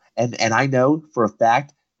now. And I know for a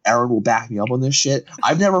fact, Aaron will back me up on this shit.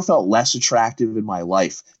 I've never felt less attractive in my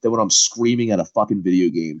life than when I'm screaming at a fucking video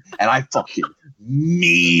game. And I fucking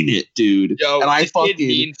mean it, dude. Yo, and I this fucking kid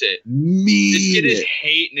means it. mean This kid it. is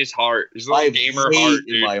hate in his heart. His I little have gamer hate heart,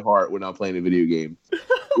 in dude. my heart when I'm playing a video game.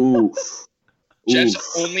 Oof. Jeff's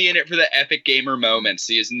Oof. only in it for the epic gamer moments.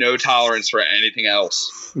 He has no tolerance for anything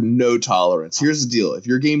else. No tolerance. Here's the deal. If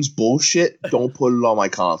your game's bullshit, don't put it on my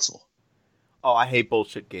console. Oh, I hate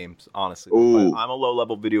bullshit games, honestly. Ooh. I'm a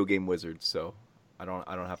low-level video game wizard, so I don't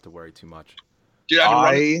have to worry too much. Dude,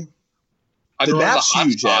 The the map's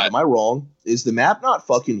huge, Adam. Am I wrong? Is the map not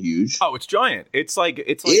fucking huge? Oh, it's giant. It's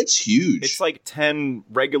huge. It's like 10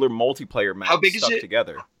 regular multiplayer maps How big is stuck it?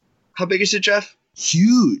 together. How big is it, Jeff?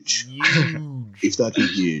 Huge. Huge. It's fucking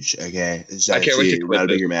huge. Okay, it's I can't wait to quit not a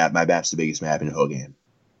this. bigger map. My map's the biggest map in the whole game.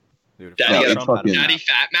 Dude, if Daddy I got jump out of fucking- map, Daddy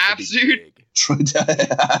fat it'd maps, be dude. big.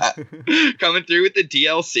 Coming through with the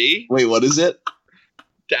DLC. Wait, what is it?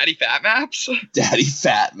 Daddy fat maps. Daddy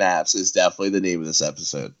Fat Maps is definitely the name of this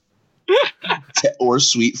episode. Or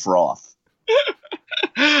Sweet Froth.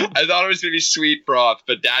 I thought it was gonna be sweet broth,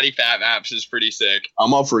 but Daddy fat maps is pretty sick.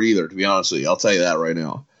 I'm up for either, to be honest with you. I'll tell you that right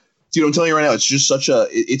now. Dude, I'm telling you right now, it's just such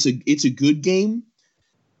it's a good game.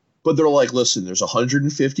 But they're like, listen, there's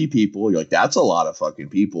 150 people. You're like, that's a lot of fucking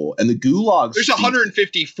people. And the gulags. There's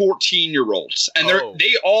 150 14-year-olds, and Oh.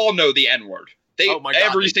 they all know the N-word. Oh my God,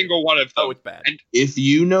 Every they do. single one of them. Oh, it's bad. And If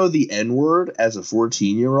you know the N-word as a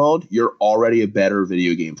 14-year-old, you're already a better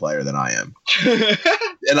video game player than I am.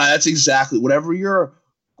 And that's exactly whatever your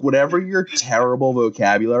terrible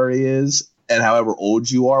vocabulary is, and however old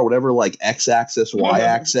you are, whatever like x-axis,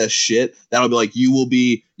 y-axis shit, that'll be like you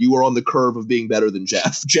are on the curve of being better than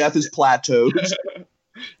Jeff. Jeff is plateaued.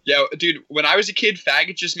 yeah, dude, when I was a kid,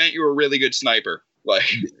 faggot just meant you were a really good sniper. Like,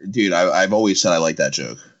 Dude, I've always said I like that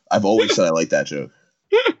joke.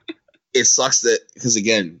 It sucks that because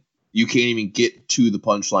again, you can't even get to the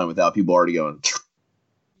punchline without people already going.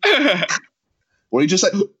 What do you just say?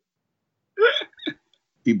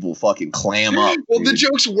 People will fucking clam up. well, the dude.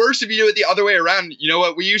 joke's worse if you do it the other way around. You know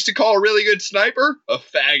what we used to call a really good sniper? A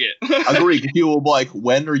faggot. I agree. 'Cause people will be like,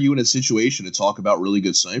 when are you in a situation to talk about really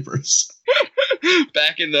good snipers?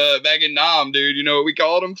 back in Nam, dude. You know what we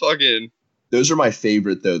called them? Fucking. Those are my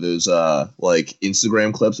favorite though. Those like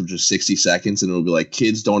Instagram clips of just 60 seconds, and it'll be like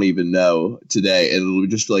kids don't even know today, and it'll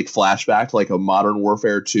just be like flashback to like a Modern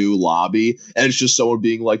Warfare 2 lobby, and it's just someone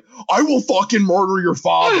being like, "I will fucking murder your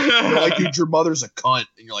father." And they're like, "Dude, your mother's a cunt,"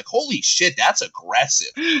 and you're like, "Holy shit, that's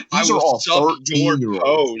aggressive." I These are will all suck your 13-year-olds.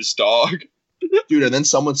 toes, dog. Dude, and then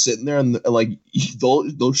someone's sitting there and like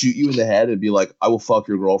they'll shoot you in the head and be like, "I will fuck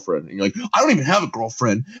your girlfriend," and you're like, "I don't even have a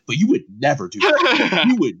girlfriend," but you would never do that.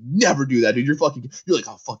 You would never do that, dude. You're like,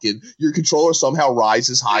 "Oh, fucking," your controller somehow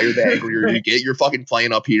rises higher the angrier you get. You're fucking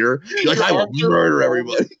playing up here. You're like, "I will murder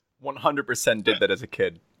everybody." 100% did that as a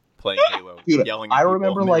kid playing Halo, Dude, yelling. I At people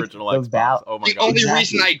remember, in the like, original the Xbox. val- Oh my The god! only Exactly.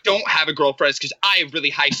 reason I don't have a girlfriend is because I have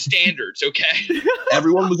really high standards, okay?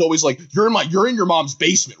 Everyone was always like, you're in your mom's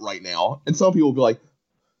basement right now," and some people would be like,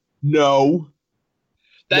 "No."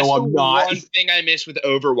 That's No, the I'm not. one thing I miss with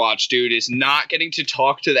Overwatch, dude, is not getting to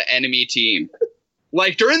talk to the enemy team.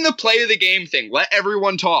 Like, during the play of the game thing, let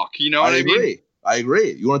everyone talk. You know what I mean? I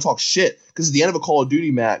agree. You want to talk shit because at the end of a Call of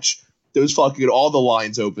Duty match, those fucking all the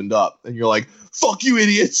lines opened up, and you're like, "Fuck you,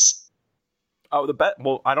 idiots!" Oh,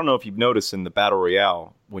 well, I don't know if you've noticed in the Battle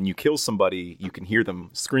Royale, when you kill somebody, you can hear them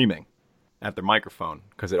screaming at their microphone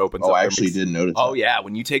because it opens up. Oh, I their actually mix- didn't notice. Oh that. yeah,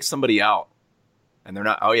 when you take somebody out and they're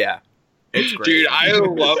not. Oh yeah, it's great. Dude, I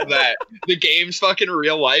love that. The game's fucking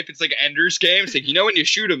real life. It's like Ender's Game. It's like, you know, when you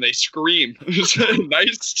shoot them, they scream. It's a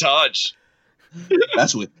nice touch.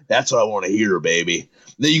 That's what I want to hear, baby. And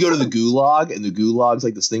then you go to the gulag, and the gulag's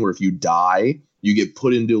like this thing where if you die, you get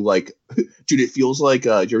put into like, dude, it feels like, do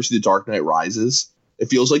you ever see The Dark Knight Rises? It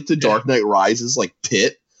feels like The Dark Knight Rises, like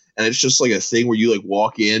pit, and it's just like a thing where you like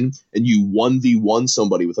walk in and you 1v1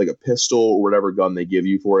 somebody with like a pistol or whatever gun they give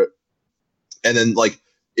you for it, and then like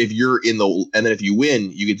if you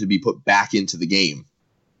win, you get to be put back into the game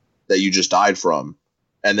that you just died from,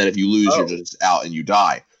 and then if you lose, you're just out and you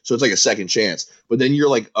die. So it's like a second chance. But then you're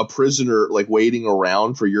like a prisoner, like waiting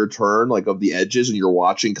around for your turn, like of the edges, and you're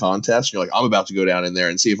watching contests. And you're like, I'm about to go down in there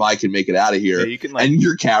and see if I can make it out of here. Yeah, you can, like, and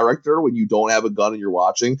your character, when you don't have a gun and you're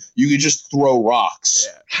watching, you can just throw rocks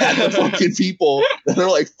at the fucking people that are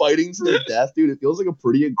like fighting to their death, dude. It feels like a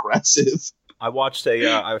pretty aggressive. I watched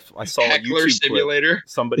I saw a Heckler YouTube simulator. clip.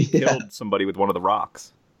 Somebody killed somebody with one of the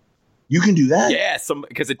rocks. You can do that? Yeah,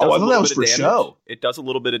 because it does I a thought little that bit was of for damage. show. It does a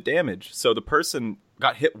little bit of damage. So the person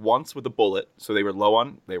got hit once with a bullet, so they were low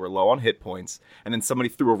on hit points, and then somebody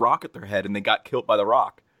threw a rock at their head and they got killed by the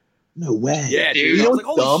rock. No way. Yeah, dude. You I know was what's like,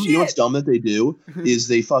 holy dumb? You know what's shit. dumb that they do is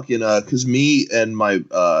they fucking because me,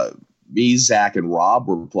 Zach, and Rob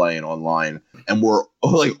were playing online, and we're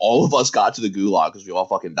like all of us got to the gulag because we all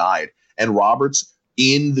fucking died, and Robert's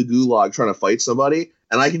in the gulag trying to fight somebody,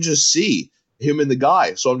 and I can just see him and the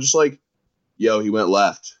guy, so I'm just like, yo, he went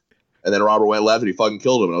left, and then Robert went left and he fucking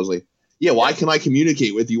killed him, and I was like, yeah, why can I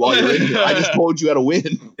communicate with you while you're in here? I just told you how to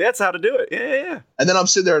win. That's how to do it. Yeah. And then I'm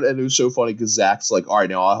sitting there, and it was so funny because Zach's like, all right,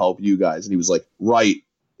 now I'll help you guys. And he was like, right.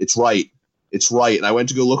 It's right. And I went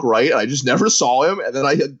to go look right, and I just never saw him. And then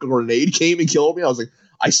a grenade came and killed me. I was like,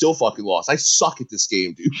 I still fucking lost. I suck at this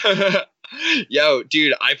game, dude. Yo,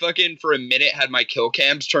 dude, I fucking for a minute had my kill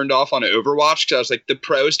cams turned off on Overwatch because I was like, the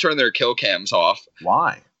pros turn their kill cams off.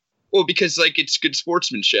 Why? Well, because like it's good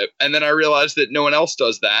sportsmanship. And then I realized that no one else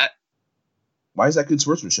does that. Why is that good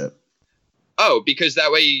sportsmanship? Oh, because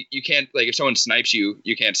that way you can't, like, if someone snipes you,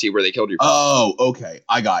 you can't see where they killed you from. Oh, okay.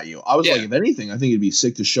 I got you. I was like, if anything, I think it'd be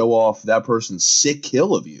sick to show off that person's sick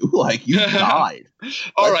kill of you. Like, you died.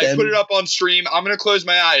 All right, put it up on stream. I'm going to close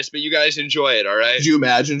my eyes, but you guys enjoy it, all right? Could you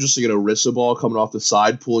imagine just like an Orisa ball coming off the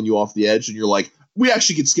side, pulling you off the edge, and you're like, we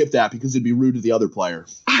actually could skip that because it'd be rude to the other player.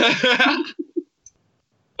 I'm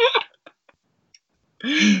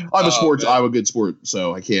a good sport,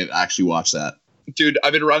 so I can't actually watch that. Dude,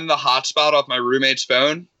 I've been running the hotspot off my roommate's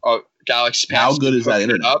phone. Galaxy Pass. How good is that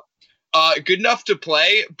internet? Good enough to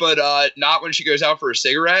play, but not when she goes out for a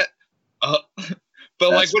cigarette. But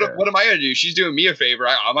That's like, fair. what am I gonna do? She's doing me a favor.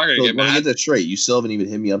 I'm not gonna So get let me mad. get that straight. You still haven't even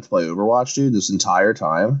hit me up to play Overwatch, dude, this entire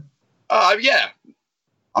time? Yeah.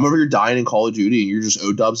 I'm over here dying in Call of Duty, and you're just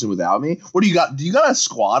O-dubsing without me? What do you got? Do you got a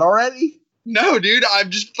squad already? No, dude, I'm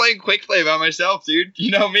just playing quick play by myself, dude. You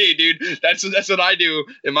know me, dude. That's what I do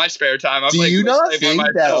in my spare time. Do you not think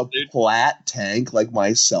that a dude. plat tank like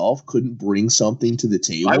myself couldn't bring something to the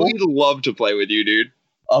table? I would love to play with you, dude.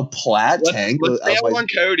 A plat tank? Let's I'm bail like, on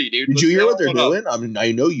Cody, dude. did Let's you hear bail what they're on up. doing? I mean,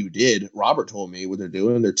 I know you did. Robert told me what they're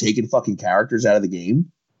doing. They're taking fucking characters out of the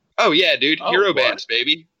game. Oh yeah, dude. Oh, Hero what? bands,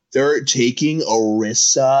 baby. They're taking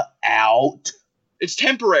Orisa out. It's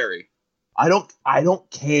temporary. I don't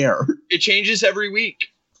care. It changes every week.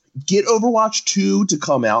 Get Overwatch 2 to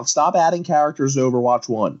come out. Stop adding characters to Overwatch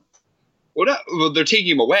 1. Well, they're taking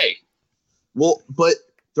them away. Well, but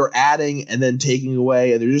they're adding and then taking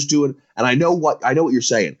away, and they're just doing. And I know what you're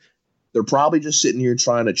saying. They're probably just sitting here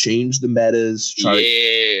trying to change the metas.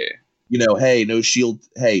 Yeah. Hey, no shield.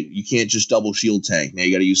 Hey, you can't just double shield tank. Now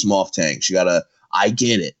you got to use some off tanks. I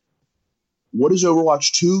get it. What is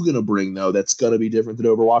Overwatch 2 going to bring, though, that's going to be different than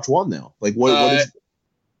Overwatch 1, now? Like, what is...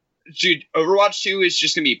 Dude, Overwatch 2 is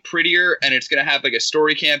just going to be prettier, and it's going to have, like, a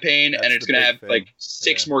story campaign, That's and it's the going to big have, thing. like,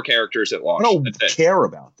 6 more characters at launch. I don't That's it. care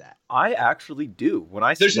about that. I actually do. When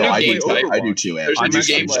I There's see no I game do, type. I do too, There's Ed. a I'm new just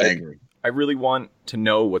game type. angry. I really want to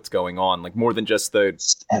know what's going on, like more than just the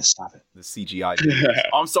Stop it. CGI videos.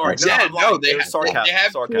 Oh, I'm sorry. Yeah, I'm lying. they There's have- sarcasm. they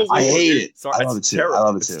have sarcasm. cool I hate it. Sorry, I love it it's too. terrible. I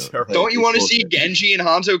love it It's too. terrible. Don't you want to It's see bullshit. Genji and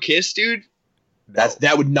Hanzo kiss, dude?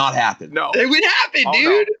 That would not happen. No. It would happen, Oh,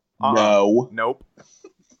 dude. No. Nope.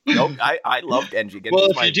 Nope. I love Genji. Genji's Well,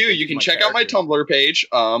 if my- you do, you Genji's can my check out my character. Tumblr page.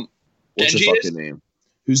 What's Genji your is fucking name?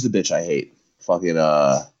 Who's the bitch I hate? Fucking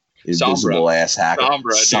invisible ass hacker.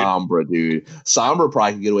 Sombra, Sombra, dude. dude. Sombra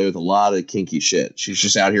probably can get away with a lot of kinky shit. She's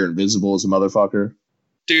just out here invisible as a motherfucker.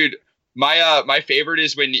 Dude, my favorite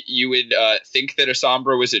is when you would think that a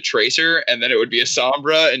Sombra was a Tracer, and then it would be a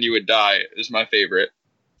Sombra, and you would die. Is my favorite.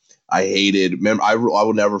 I hated. Remember, I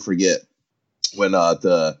will never forget when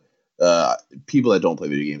the people that don't play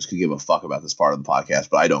video games could give a fuck about this part of the podcast,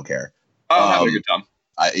 but I don't care. I'm having a good time.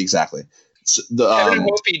 Exactly. So Kevin and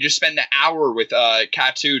Wolfie just spend an hour with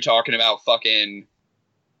Katsu talking about fucking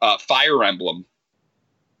Fire Emblem,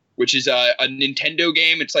 which is a Nintendo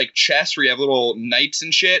game. It's like chess where you have little knights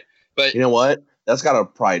and shit. But you know what? That's got a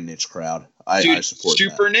pride niche crowd. I support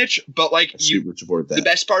super that. niche. But like I super support that. the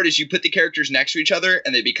best part is you put the characters next to each other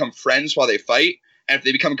and they become friends while they fight. And if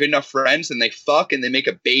they become good enough friends, then they fuck and they make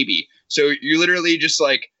a baby. So you literally just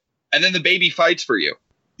like, and then the baby fights for you.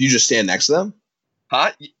 You just stand next to them?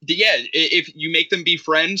 Huh? Yeah. If you make them be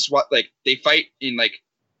friends, what like they fight in like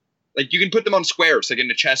Like, you can put them on squares, like in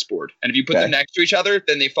a chessboard. And if you put Okay. them next to each other,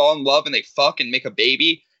 then they fall in love and they fuck and make a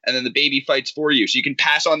baby. And then the baby fights for you. So you can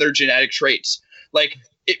pass on their genetic traits. Like,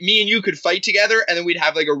 me and you could fight together, and then we'd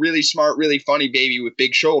have like a really smart, really funny baby with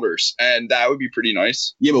big shoulders. And that would be pretty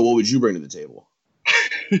nice. Yeah, but what would you bring to the table?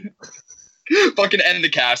 Fucking end the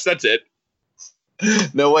cast. That's it.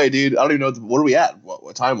 No way, dude. I don't even know what are we at?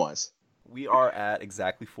 What time wise? We are at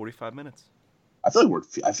exactly 45 minutes. I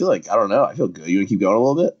feel like I don't know. I feel good. You want to keep going a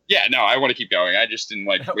little bit? Yeah, no, I want to keep going. I just didn't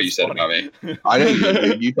like That what you was said funny. about me. I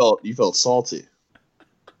know you felt salty,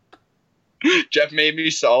 Jeff made me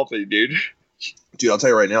salty, dude. dude. I'll tell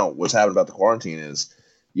you right now. What's happened about the quarantine is,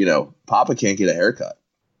 Papa can't get a haircut.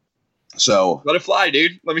 So, Let it fly,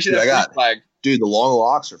 dude. Let me see Dude, that I got- freeze flag. dude, the long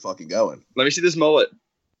locks are fucking going. Let me see this mullet.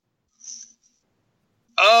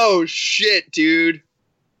 Oh, shit, dude.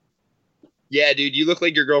 Yeah, dude, you look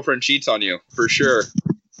like your girlfriend cheats on you, for sure.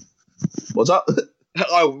 What's up?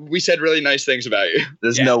 Oh, we said really nice things about you.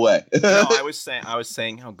 There's Yeah. no way, No, I was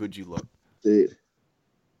saying how good you look. dude.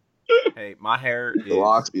 Hey, my hair is The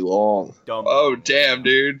locks be long. dumb. Oh, damn,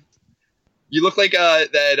 dude. You look like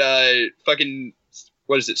that fucking,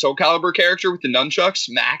 what is it, Soul Calibur character with the nunchucks?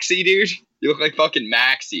 Maxie, dude. You look like fucking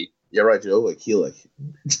Maxie. Yeah, right, dude. Like Keelik.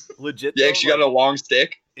 Legit. Yeah, though, she got a long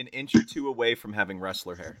stick. an inch or two away from having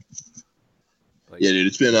wrestler hair. Like, Yeah, dude.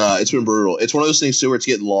 It's been brutal. It's one of those things too where it's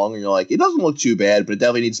getting long, and you're like, it doesn't look too bad, but it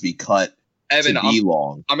definitely needs to be cut Evan, to be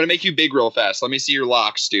long. I'm going to make you big real fast. Let me see your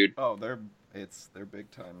locks, dude. Oh, they're big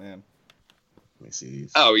time, man. Let me see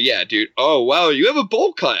these. Oh, yeah, dude. Oh, wow. You have a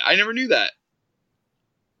bowl cut. I never knew that.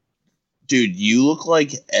 Dude, you look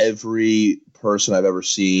like every person I've ever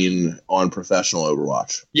seen on professional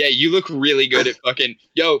Overwatch. Yeah, you look really good at fucking.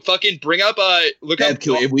 Yo, fucking bring up. Look Dad, up.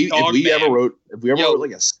 if we Dogman. ever wrote Yo.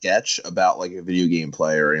 like a sketch about like a video game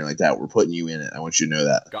player or anything like that, we're putting you in it. I want you to know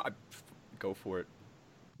that. God, go for it.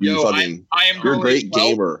 You Yo, fucking, I am you're a girl great age 12.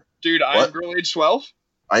 gamer. Dude, I am What? girl age 12.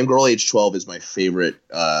 I'm Girl Age 12 is my favorite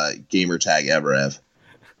gamer tag ever, Ev.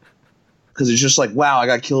 Because it's just like, wow, I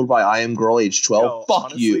got killed by I am Girl Age 12. Yo, Fuck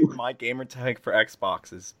honestly, you. My gamer tag for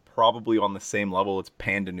Xbox is probably on the same level. It's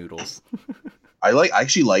Panda Noodles. I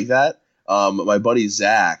actually like that. My buddy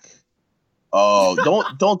Zach. Oh,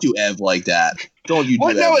 don't do Ev like that. Don't you do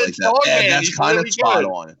What? Ev No, like it's that. Dogman. Ev, that's He's kind really of spot good.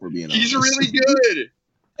 on if we're being honest. He's really good.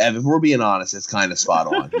 Ev, if we're being honest, it's kind of spot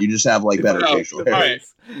on. You just have like better No, facial hair. alright.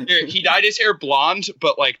 Here, he dyed his hair blonde,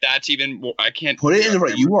 but like that's even more. I can't Put it in the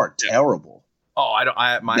right. You are Yeah. terrible. Oh, I don't.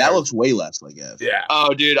 My That hair- looks way less like Ev. Yeah.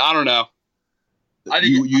 Oh, dude, I don't know. I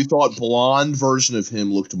think- You thought blonde version of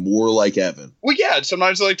him looked more like Evan. Well, yeah.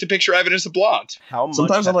 Sometimes I like to picture Evan as a blonde. How much?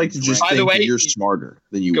 Sometimes I have like you to just By drank? the think way, that you're smarter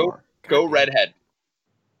than you go- are. Go God damn. redhead.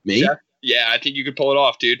 Me? Yeah. Yeah, I think you could pull it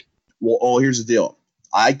off, dude. Well, here's the deal.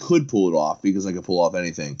 I could pull it off because I could pull off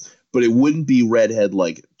anything, but it wouldn't be redhead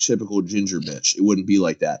like typical ginger bitch. It wouldn't be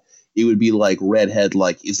like that. It would be like redhead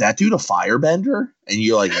like, is that dude a firebender? And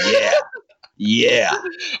you're like, yeah, yeah,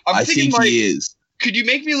 I'm I thinking think like, he is. could you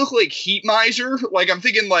make me look like Heat Miser? Like I'm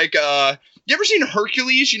thinking like, you ever seen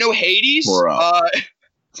Hercules? You know Hades? Bro.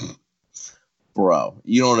 Bro,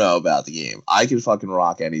 you don't know about the game. I can fucking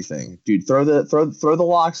rock anything. Dude, throw the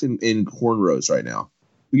locks in cornrows right now.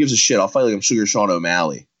 Who gives a shit? I'll fight like I'm Sugar Sean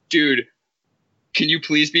O'Malley. Dude, can you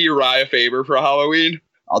please be Uriah Faber for Halloween?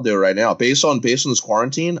 I'll do it right now. Based on this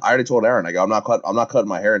quarantine, I already told Aaron, I go, I'm not cutting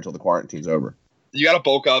my hair until the quarantine's over. You gotta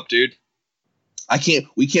bulk up, dude.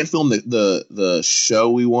 We can't film the show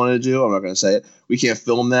we want to do. I'm not going to say it. We can't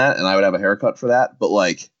film that, and I would have a haircut for that. But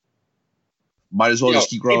like, might as well Yo, just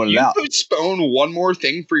keep growing if it out. you postpone one more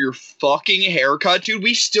thing for your fucking haircut, dude,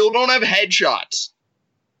 we still don't have headshots.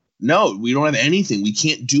 No, we don't have anything. We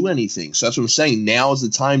can't do anything. So that's what I'm saying. Now is the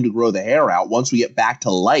time to grow the hair out. Once we get back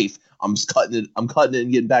to life, I'm cutting it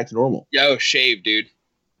and getting back to normal. Yo, shave, dude.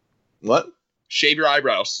 What? Shave your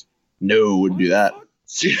eyebrows. No, wouldn't do that.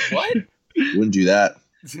 What? Wouldn't do that.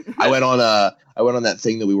 I went on that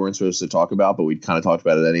thing that we weren't supposed to talk about, but we kind of talked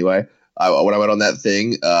about it anyway. When I went on that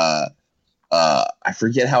thing, I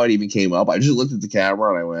forget how it even came up. I just looked at the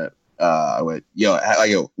camera and I went, yo, I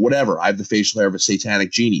go, whatever. I have the facial hair of a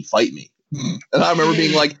satanic genie. Fight me. And I remember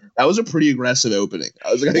being like, that was a pretty aggressive opening.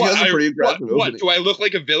 I was like, I think that was a pretty aggressive what? opening. Do I look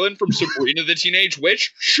like a villain from Sabrina the Teenage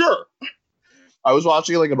Witch? Sure. I was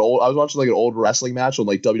watching like an old wrestling match on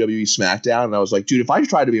like WWE SmackDown, and I was like, dude, if I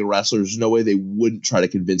tried to be a wrestler, there's no way they wouldn't try to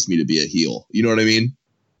convince me to be a heel. You know what I mean?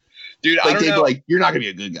 Dude, I Like don't they'd be know. like, you're not gonna be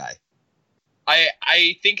a good guy.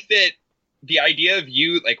 I think that the idea of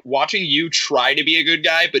you, like, watching you try to be a good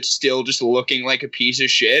guy, but still just looking like a piece of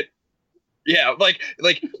shit. Yeah,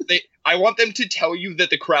 I want them to tell you that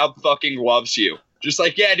the crowd fucking loves you. Just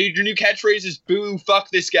like, yeah, dude, your new catchphrase is boo, fuck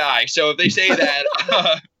this guy. So if they say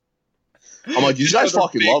that, I'm like, these guys They're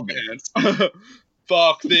fucking big love me. fans.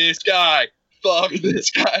 Fuck this guy. Fuck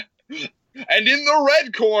this guy. And in the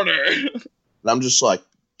red corner. And I'm just like,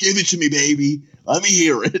 give it to me, baby. Let me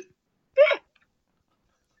hear it.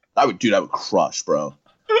 I would crush, bro.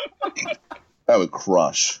 I would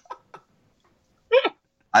crush.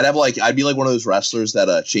 I'd be like one of those wrestlers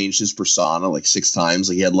that changed his persona like 6 times.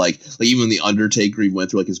 Like he had like even the Undertaker, he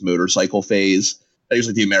went through like his motorcycle phase. He was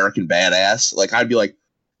like the American badass. Like I'd be like,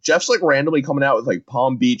 Jeff's like randomly coming out with like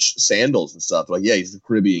Palm Beach sandals and stuff. Like, yeah, he's the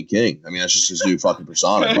Caribbean King. I mean, that's just his new fucking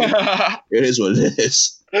persona. It is what it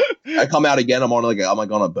is. I come out again. I'm on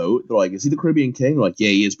a boat. They're like, is he the Caribbean King? They're like, yeah,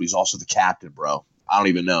 he is, but he's also the captain, bro. I don't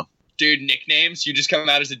even know. Dude, nicknames. You just come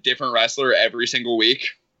out as a different wrestler every single week.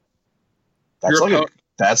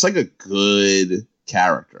 That's like a good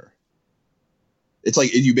character. It's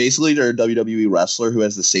like you basically are a WWE wrestler who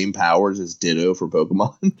has the same powers as Ditto for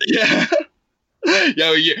Pokemon. Yeah.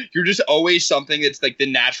 Yo, you're just always something that's like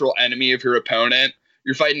the natural enemy of your opponent.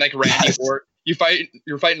 You're fighting like Randy Orton.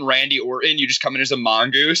 You're fighting Randy Orton. You just come in as a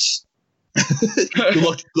mongoose. Good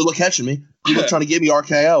luck catching me. Good luck trying to get me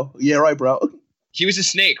RKO. Yeah, right, bro. He was a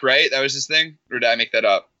snake, right? That was his thing? Or did I make that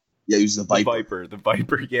up? Yeah, he was the Viper. The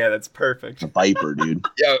Viper. Yeah, that's perfect. The Viper, dude.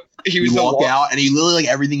 Yeah, he was walk out, and he literally like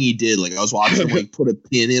everything he did. Like I was watching him like put a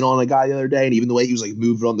pin in on a guy the other day, and even the way he was like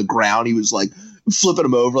moving on the ground, he was like flipping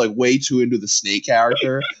him over like way too into the snake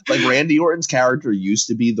character. Like Randy Orton's character used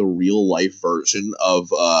to be the real life version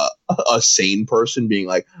of a sane person being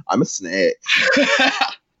like, I'm a snake.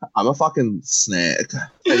 I'm a fucking snake.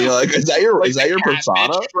 And you're like, is that your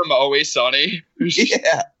persona from Always Sunny?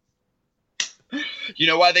 Yeah. You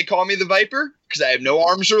know why they call me the Viper? Because I have no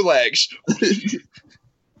arms or legs.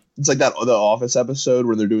 It's like the Office episode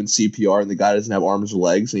where they're doing CPR and the guy doesn't have arms or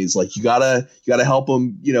legs, and he's like, you gotta help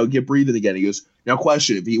him, get breathing again. He goes, now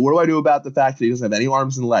question, what do I do about the fact that he doesn't have any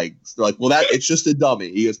arms and legs? They're like, well, it's just a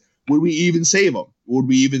dummy. He goes, would we even save him? Would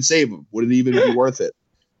it even be worth it?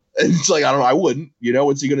 And it's like, I don't know, I wouldn't.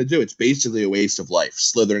 What's he gonna do? It's basically a waste of life,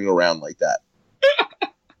 slithering around like that.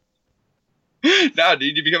 Nah,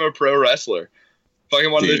 dude, you become a pro wrestler.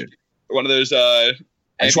 Fucking one of those. I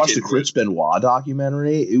just watched the Chris Benoit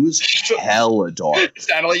documentary. It was hella dark. It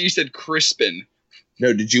sounded like you said Crispin.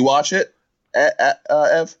 No, did you watch it,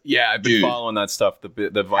 Ev? Yeah, I've been following that stuff. The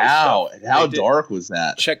Vice stuff. How dark was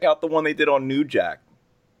that? Check out the one they did on New Jack.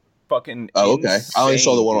 Fucking. Oh, okay. Insane. I only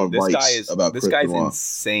saw the one on This Vice about this Chris guy's Benoit.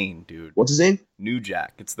 insane, dude. What's his name? New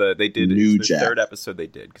Jack. It's the third episode they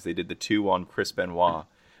did because they did the 2 on Chris Benoit.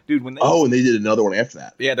 Dude, and they did another one after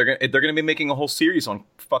that. Yeah, they're gonna be making a whole series on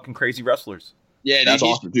fucking crazy wrestlers. Yeah, that's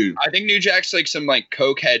awesome, dude. I think New Jack's like some like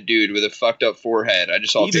cokehead dude with a fucked up forehead. I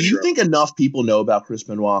just saw. Do you think enough people know about Chris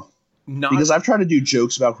Benoit? Because I've tried to do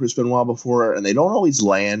jokes about Chris Benoit before, and they don't always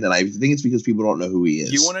land. And I think it's because people don't know who he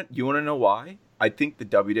is. You want to know why? I think the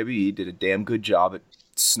WWE did a damn good job at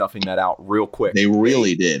snuffing that out real quick. They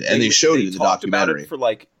really did, and they showed it in the documentary about it for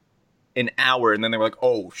like an hour, and then they were like,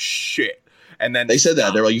 "Oh shit." And then they said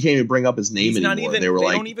that they were like, "You can't even bring up his name anymore." They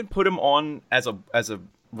don't even put him on as a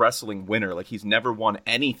wrestling winner. Like he's never won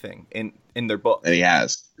anything in their book. And he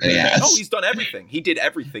has. Oh, he's done everything. He did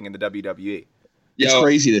everything in the WWE. It's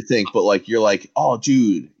crazy to think, but like you're like, oh,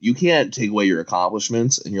 dude, you can't take away your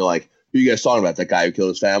accomplishments, and you're like, who are you guys talking about? That guy who killed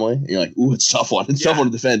his family? And you're like, ooh, it's a tough one. It's a tough one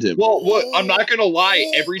to defend him. Well, I'm not gonna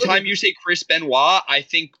lie. Every time you say Chris Benoit, I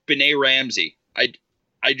think Benet Ramsey. I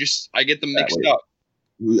get them mixed up.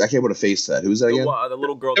 I can't put a face to that. Who's that again? The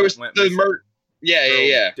little girl that went the murder. Yeah.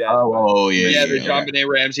 Yeah, the John Benet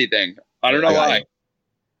Ramsey thing. I don't know why.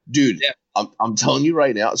 Dude, yeah. I'm telling you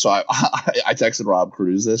right now. So I texted Rob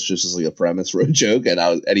Cruz this just as like a premise for a joke,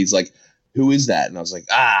 and he's like, "Who is that?" And I was like,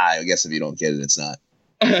 I guess if you don't get it, it's not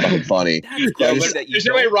fucking funny. There's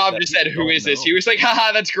no way Rob just said, "Who is this?" He was like,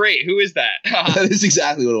 "Haha, that's great. Who is that?" That is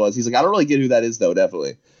exactly what it was. He's like, "I don't really get who that is, though.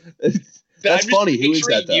 Definitely." That's funny. Who is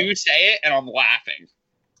that, though? You say it, and I'm laughing.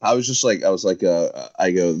 I was like,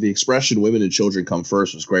 I go, the expression "women and children come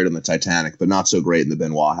first" was great on the Titanic, but not so great in the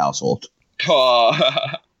Benoit household.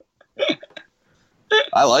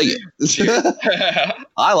 I like it.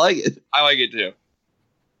 I like it. I like it too.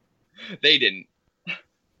 They didn't.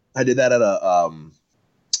 I did that at a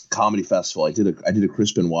comedy festival. I did a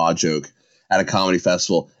Chris Benoit joke at a comedy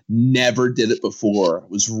festival. Never did it before.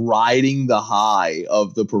 Was riding the high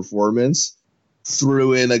of the performance.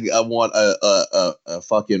 Threw in a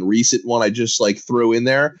fucking recent one. I just like threw in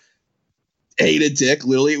there. Ate a dick.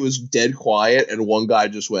 Literally, it was dead quiet, and one guy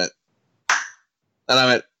just went, and I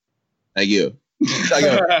went, "Thank you." I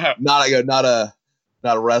go, not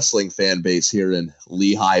a wrestling fan base here in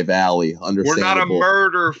Lehigh Valley. We're not a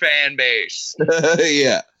murder fan base.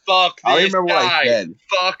 Yeah. Fuck I don't this remember what I guy. said.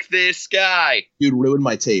 Fuck this guy. Dude, ruined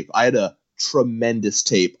my tape. I had a tremendous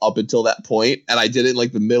tape up until that point, and I did it in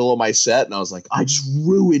like the middle of my set, and I was like, I just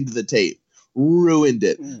ruined the tape. Ruined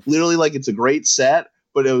it. Literally, like, it's a great set,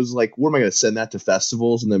 but it was like, what am I going to send that to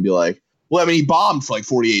festivals and then be like, well, I mean, he bombed for like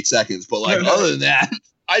 48 seconds, but like, other than that.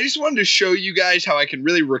 I just wanted to show you guys how I can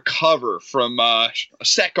really recover from a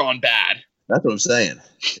set gone bad. That's what I'm saying.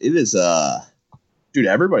 It is, dude,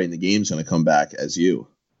 everybody in the game's going to come back as you.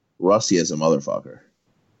 Rusty as a motherfucker.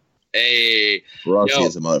 Hey, Rusty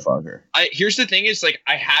as a motherfucker. Here's the thing is, like,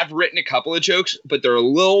 I have written a couple of jokes, but they're a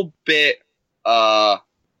little bit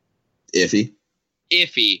Iffy.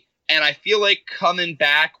 And I feel like coming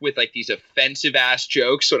back with like these offensive ass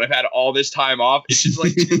jokes when I've had all this time off, it's just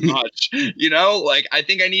like too much, you know? Like, I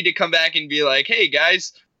think I need to come back and be like, hey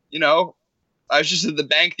guys, you know, I was just at the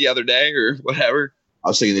bank the other day or whatever. I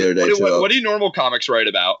was thinking the other day, too. What do normal comics write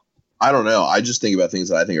about? I don't know. I just think about things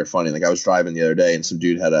that I think are funny. Like, I was driving the other day and some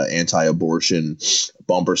dude had an anti-abortion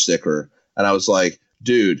bumper sticker. And I was like,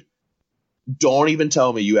 dude, don't even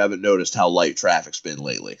tell me you haven't noticed how light traffic's been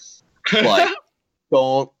lately. Like,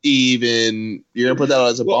 don't even. You're going to put that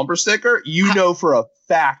as a bumper sticker? You know for a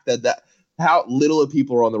fact that how little of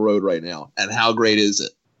people are on the road right now. And how great is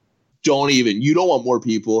it? Don't even. You don't want more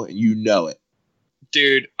people, and you know it.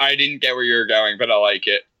 Dude, I didn't get where you were going, but I like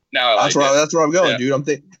it. Now I like it. That's where I'm going, Yeah. dude. I'm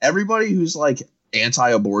thinking everybody who's like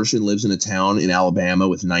anti-abortion lives in a town in Alabama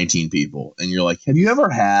with 19 people, and you're like, have you ever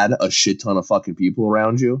had a shit ton of fucking people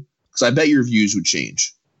around you? Because I bet your views would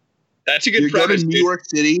change. That's a good You go premise. to New York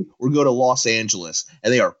City or go to Los Angeles,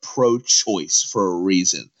 and they are pro-choice for a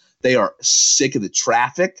reason. They are sick of the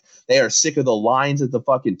traffic. They are sick of the lines at the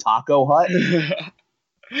fucking taco hut.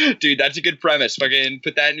 Dude, that's a good premise. Fucking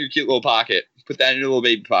put that in your cute little pocket. Put that in your little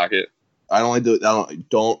baby pocket. I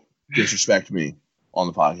don't disrespect me on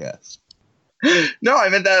the podcast. No, I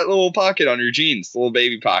meant that little pocket on your jeans, the little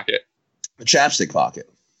baby pocket. The chapstick pocket.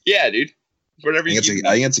 Yeah, dude. Whatever I you think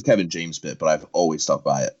it's a Kevin James bit, but I've always stuck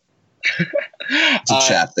by it. It's a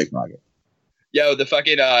chapstick pocket. Yo, the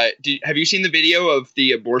fucking have you seen the video of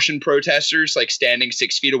the abortion protesters like standing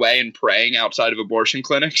 6 feet away and praying outside of abortion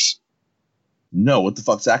clinics? No, what the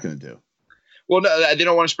fuck's that going to do? Well, no, they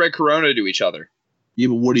don't want to spread corona to each other. Yeah,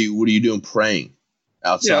 but what are you doing praying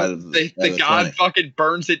outside of the God clinic? fucking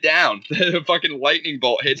burns it down. The fucking lightning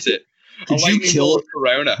bolt hits it. Could you kill a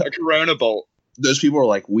corona bolt? Those people are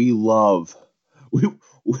like, those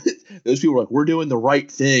people are like, we're doing the right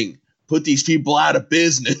thing. Put these people out of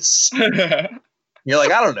business. You're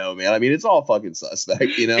like, I don't know, man. I mean, it's all fucking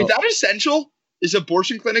suspect, you know? Is that essential? Is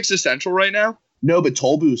abortion clinics essential right now? No, but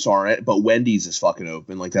toll booths aren't. But Wendy's is fucking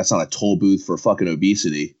open. Like, that's not a toll booth for fucking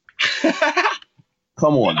obesity.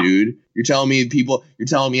 Come on, dude. You're telling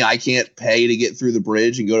me I can't pay to get through the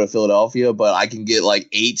bridge and go to Philadelphia, but I can get like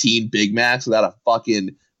 18 Big Macs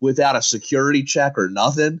without a security check or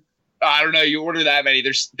nothing? I don't know. You order that many,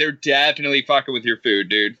 they're definitely fucking with your food,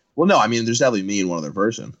 dude. Well, no, I mean, there's definitely me and one other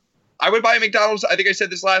person. I would buy a McDonald's. I think I said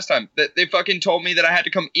this last time that they fucking told me that I had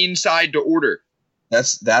to come inside to order.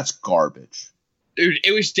 That's garbage. Dude,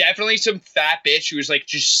 it was definitely some fat bitch who was like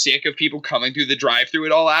just sick of people coming through the drive-thru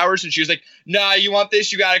at all hours, and she was like, "Nah, you want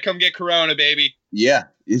this? You gotta come get Corona, baby." Yeah,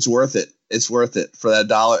 it's worth it. It's worth it for that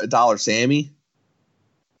 $1 Sammy.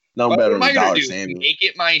 Nothing better than $1 Sammy. Make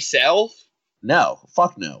it myself? No,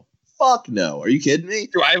 fuck no. Fuck no. Are you kidding me?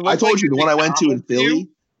 I told you the one I went to in Philly,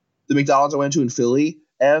 the McDonald's I went to in Philly,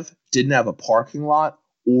 Ev, didn't have a parking lot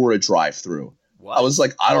or a drive-thru. What? I was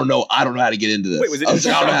like, I don't know how to get into this. Wait, was it I in was the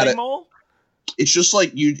like, I don't know how shopping to. mall? It's just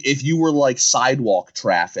like if you were like sidewalk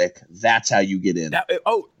traffic, that's how you get in.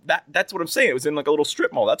 That's what I'm saying. It was in like a little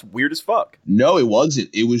strip mall. That's weird as fuck. No, it wasn't.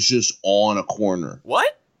 It was just on a corner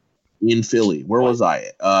What? in Philly. Where was I?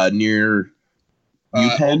 Near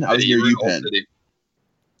UPenn. I was near UPenn.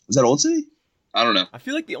 Was that Old City? I don't know. I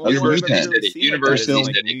feel like the only was one I've University ever really City. seen like that is in, University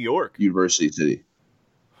like, City. New York. University City.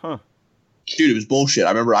 Huh. Dude, it was bullshit. I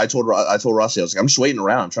remember I told Rusty, I was like, I'm just waiting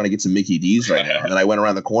around. I'm trying to get some Mickey D's right now. And then I went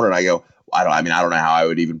around the corner and I go, I don't know how I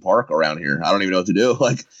would even park around here. I don't even know what to do.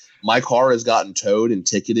 Like, my car has gotten towed and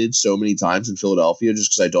ticketed so many times in Philadelphia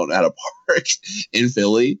just because I don't know how to park in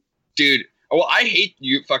Philly. Dude, well, I hate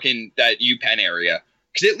that UPenn area.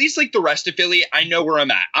 Because at least like the rest of Philly, I know where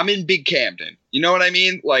I'm at. I'm in Big Camden. You know what I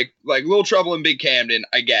mean? Like Little Trouble in Big Camden.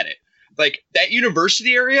 I get it. Like that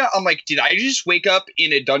university area, I'm like, did I just wake up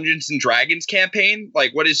in a Dungeons and Dragons campaign?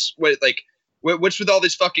 Like, what's with all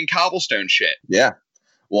this fucking cobblestone shit? Yeah.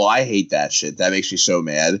 Well, I hate that shit. That makes me so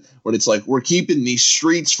mad when it's like, we're keeping these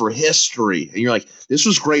streets for history. And you're like, this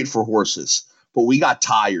was great for horses, but we got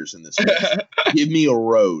tires in this place. Give me a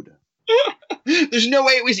road. There's no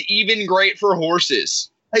way it was even great for horses.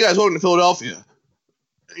 hey guys, welcome to Philadelphia.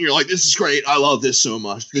 And you're like, this is great. I love this so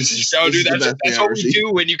much. This is dude, the best that's thing I've what ever we seen.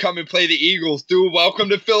 do when you come and play the Eagles, dude. Welcome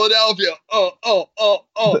to Philadelphia.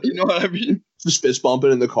 Oh. You know what I mean? Just fist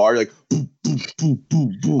bumping in the car, like, boom, boom, boom,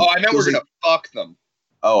 boom, boom. Oh, I meant we're Feels gonna fuck them.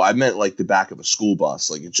 Oh, I meant like the back of a school bus.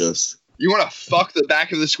 Like it just. You want to fuck the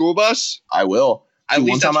back of the school bus? I will. At Dude,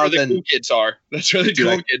 least one that's time where the cool kids are. That's where the Dude,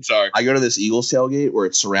 cool kids are. I go to this Eagles tailgate where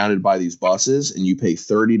it's surrounded by these buses, and you pay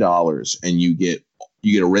 $30, and you get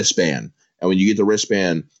a wristband. And when you get the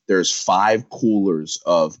wristband, there's 5 coolers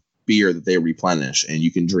of beer that they replenish, and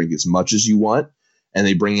you can drink as much as you want. And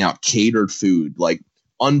they bring out catered food, like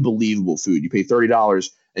unbelievable food. You pay $30,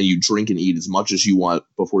 and you drink and eat as much as you want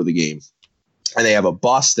before the game. And they have a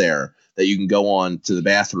bus there that you can go on to the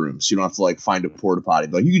bathroom, so you don't have to like find a porta potty.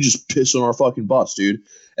 Like you can just piss on our fucking bus, dude.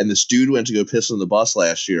 And this dude went to go piss on the bus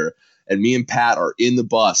last year, and me and Pat are in the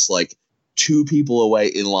bus, like 2 people away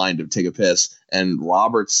in line to take a piss, and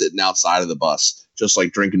Robert's sitting outside of the bus, just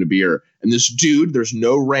like drinking a beer. And this dude, there's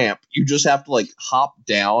no ramp. You just have to like hop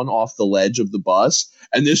down off the ledge of the bus,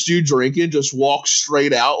 and this dude drinking just walks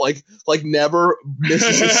straight out, like never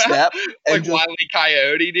misses a step, and Like Wile E.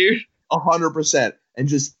 Coyote, dude. 100%, and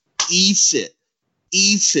just eats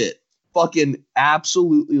it, fucking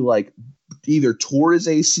absolutely, like either tore his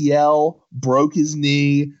ACL, broke his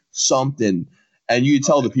knee, something. And you could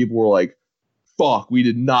tell the people were like, fuck, we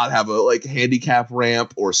did not have a like handicap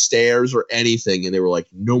ramp or stairs or anything. And they were like,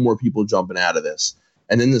 no more people jumping out of this.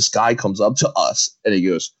 And then this guy comes up to us and he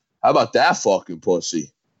goes, how about that fucking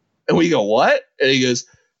pussy? And we go, what? And he goes,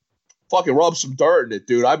 fucking rub some dirt in it,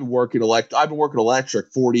 dude. I've been working electric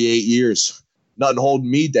 48 years. Nothing holding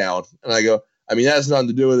me down. And I go, I mean, that has nothing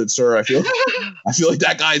to do with it, sir. I feel like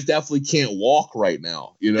that guy definitely can't walk right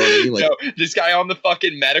now. You know what I mean? Like, no, this guy on the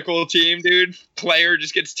fucking medical team, dude, player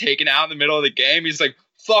just gets taken out in the middle of the game. He's like,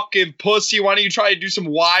 fucking pussy, why don't you try to do some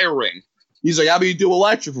wiring? He's like, how about you do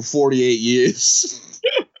electric for 48 years?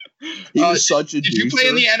 He was such a Did you play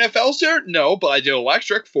in the NFL, sir? No, but I did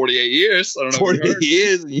electric 48 years. I don't know. 48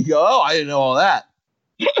 years, and you go, oh, I didn't know all that.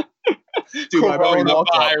 Dude, I remember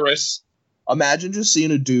walked up. Coronavirus. Imagine just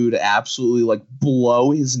seeing a dude absolutely like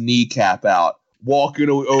blow his kneecap out, walking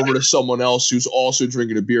over to someone else who's also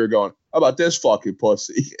drinking a beer going, how about this fucking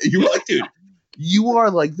pussy? And you're like, dude, you are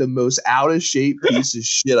like the most out of shape piece of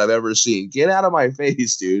shit I've ever seen. Get out of my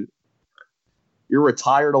face, dude. You're a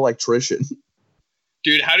retired electrician.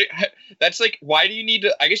 Dude, that's like, why do you need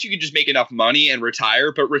to, I guess you could just make enough money and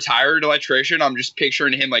retire, but retired electrician, I'm just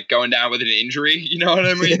picturing him like going down with an injury. You know what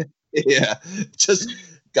I mean? Yeah. Just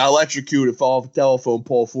got electrocuted, fell off a telephone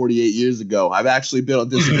pole 48 years ago. I've actually been on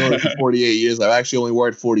disability for 48 years. I've actually only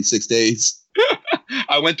worked 46 days.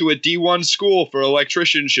 I went to a D1 school for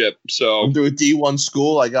electricianship, so. I'm doing D1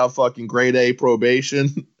 school. I got fucking grade A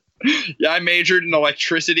probation. Yeah, I majored in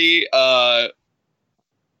electricity. I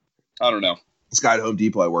don't know. This guy at Home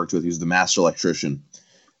Depot I worked with, he was the master electrician.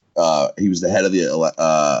 He was the head of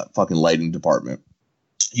the fucking lighting department.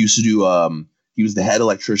 He used to do, he was the head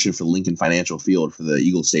electrician for Lincoln Financial Field for the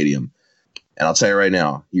Eagles Stadium. And I'll tell you right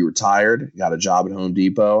now, he retired, got a job at Home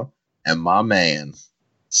Depot, and my man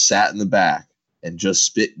sat in the back and just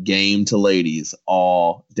spit game to ladies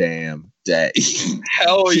all damn day.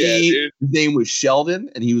 Hell yeah, dude. His name was Sheldon,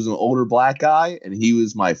 and he was an older black guy, and he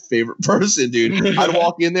was my favorite person, dude. I'd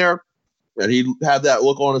walk in there, and he'd have that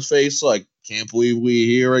look on his face like, can't believe we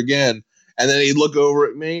here again. And then he'd look over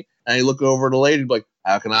at me, and he'd look over at the lady and be like,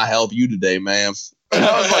 how can I help you today, ma'am? And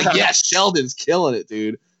I was like, yeah, Sheldon's killing it,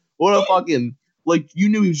 dude. What a fucking, like, you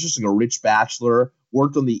knew he was just like a rich bachelor,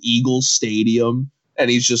 worked on the Eagles Stadium, and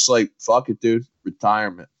he's just like, fuck it, dude,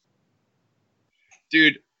 retirement.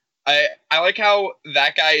 Dude, I like how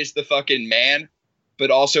that guy is the fucking man, but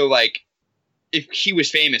also, like, if he was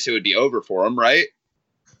famous, it would be over for him, right?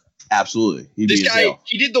 Absolutely. This guy,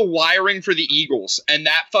 he did the wiring for the Eagles, and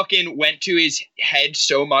that fucking went to his head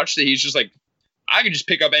so much that he's just like, I could just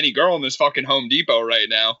pick up any girl in this fucking Home Depot right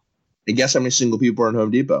now. And guess how many single people are in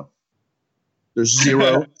Home Depot? There's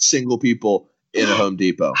 0 single people in a Home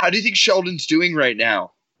Depot. How do you think Sheldon's doing right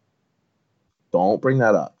now? Don't bring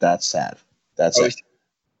that up. That's sad. That's it.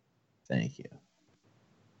 Thank you.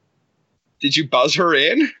 Did you buzz her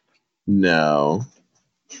in? No.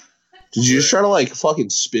 Did you just try to like fucking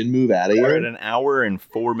spin move out of We're here? at an hour and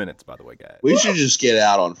 4 minutes, by the way, guys. We should just get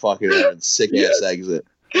out on fucking Aaron's sick ass exit.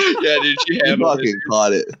 Yeah, dude, she You handled fucking it.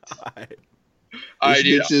 cut it. This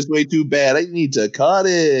bitch is way too bad. I need to cut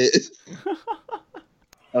it. I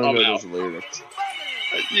don't I'm know out. those lyrics.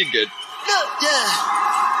 You're good.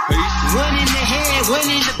 One in the hand, one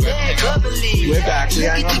in the bag, bubbly. We're back. Look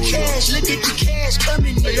at the cash, look at the cash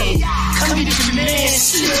coming in. Come get your man,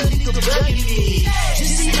 still nigga bugging me.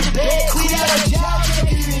 Just in the bag, quit out a job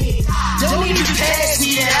checking me. Don't even pass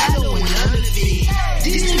me that, I don't want none of it.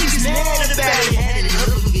 These niggas mad about it, had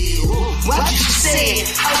enough of it. Watch what you say,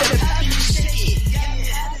 how the pop and shake it.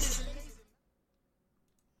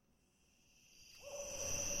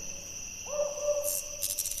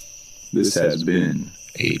 This has been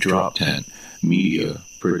a Drop 10 Media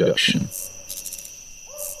Production.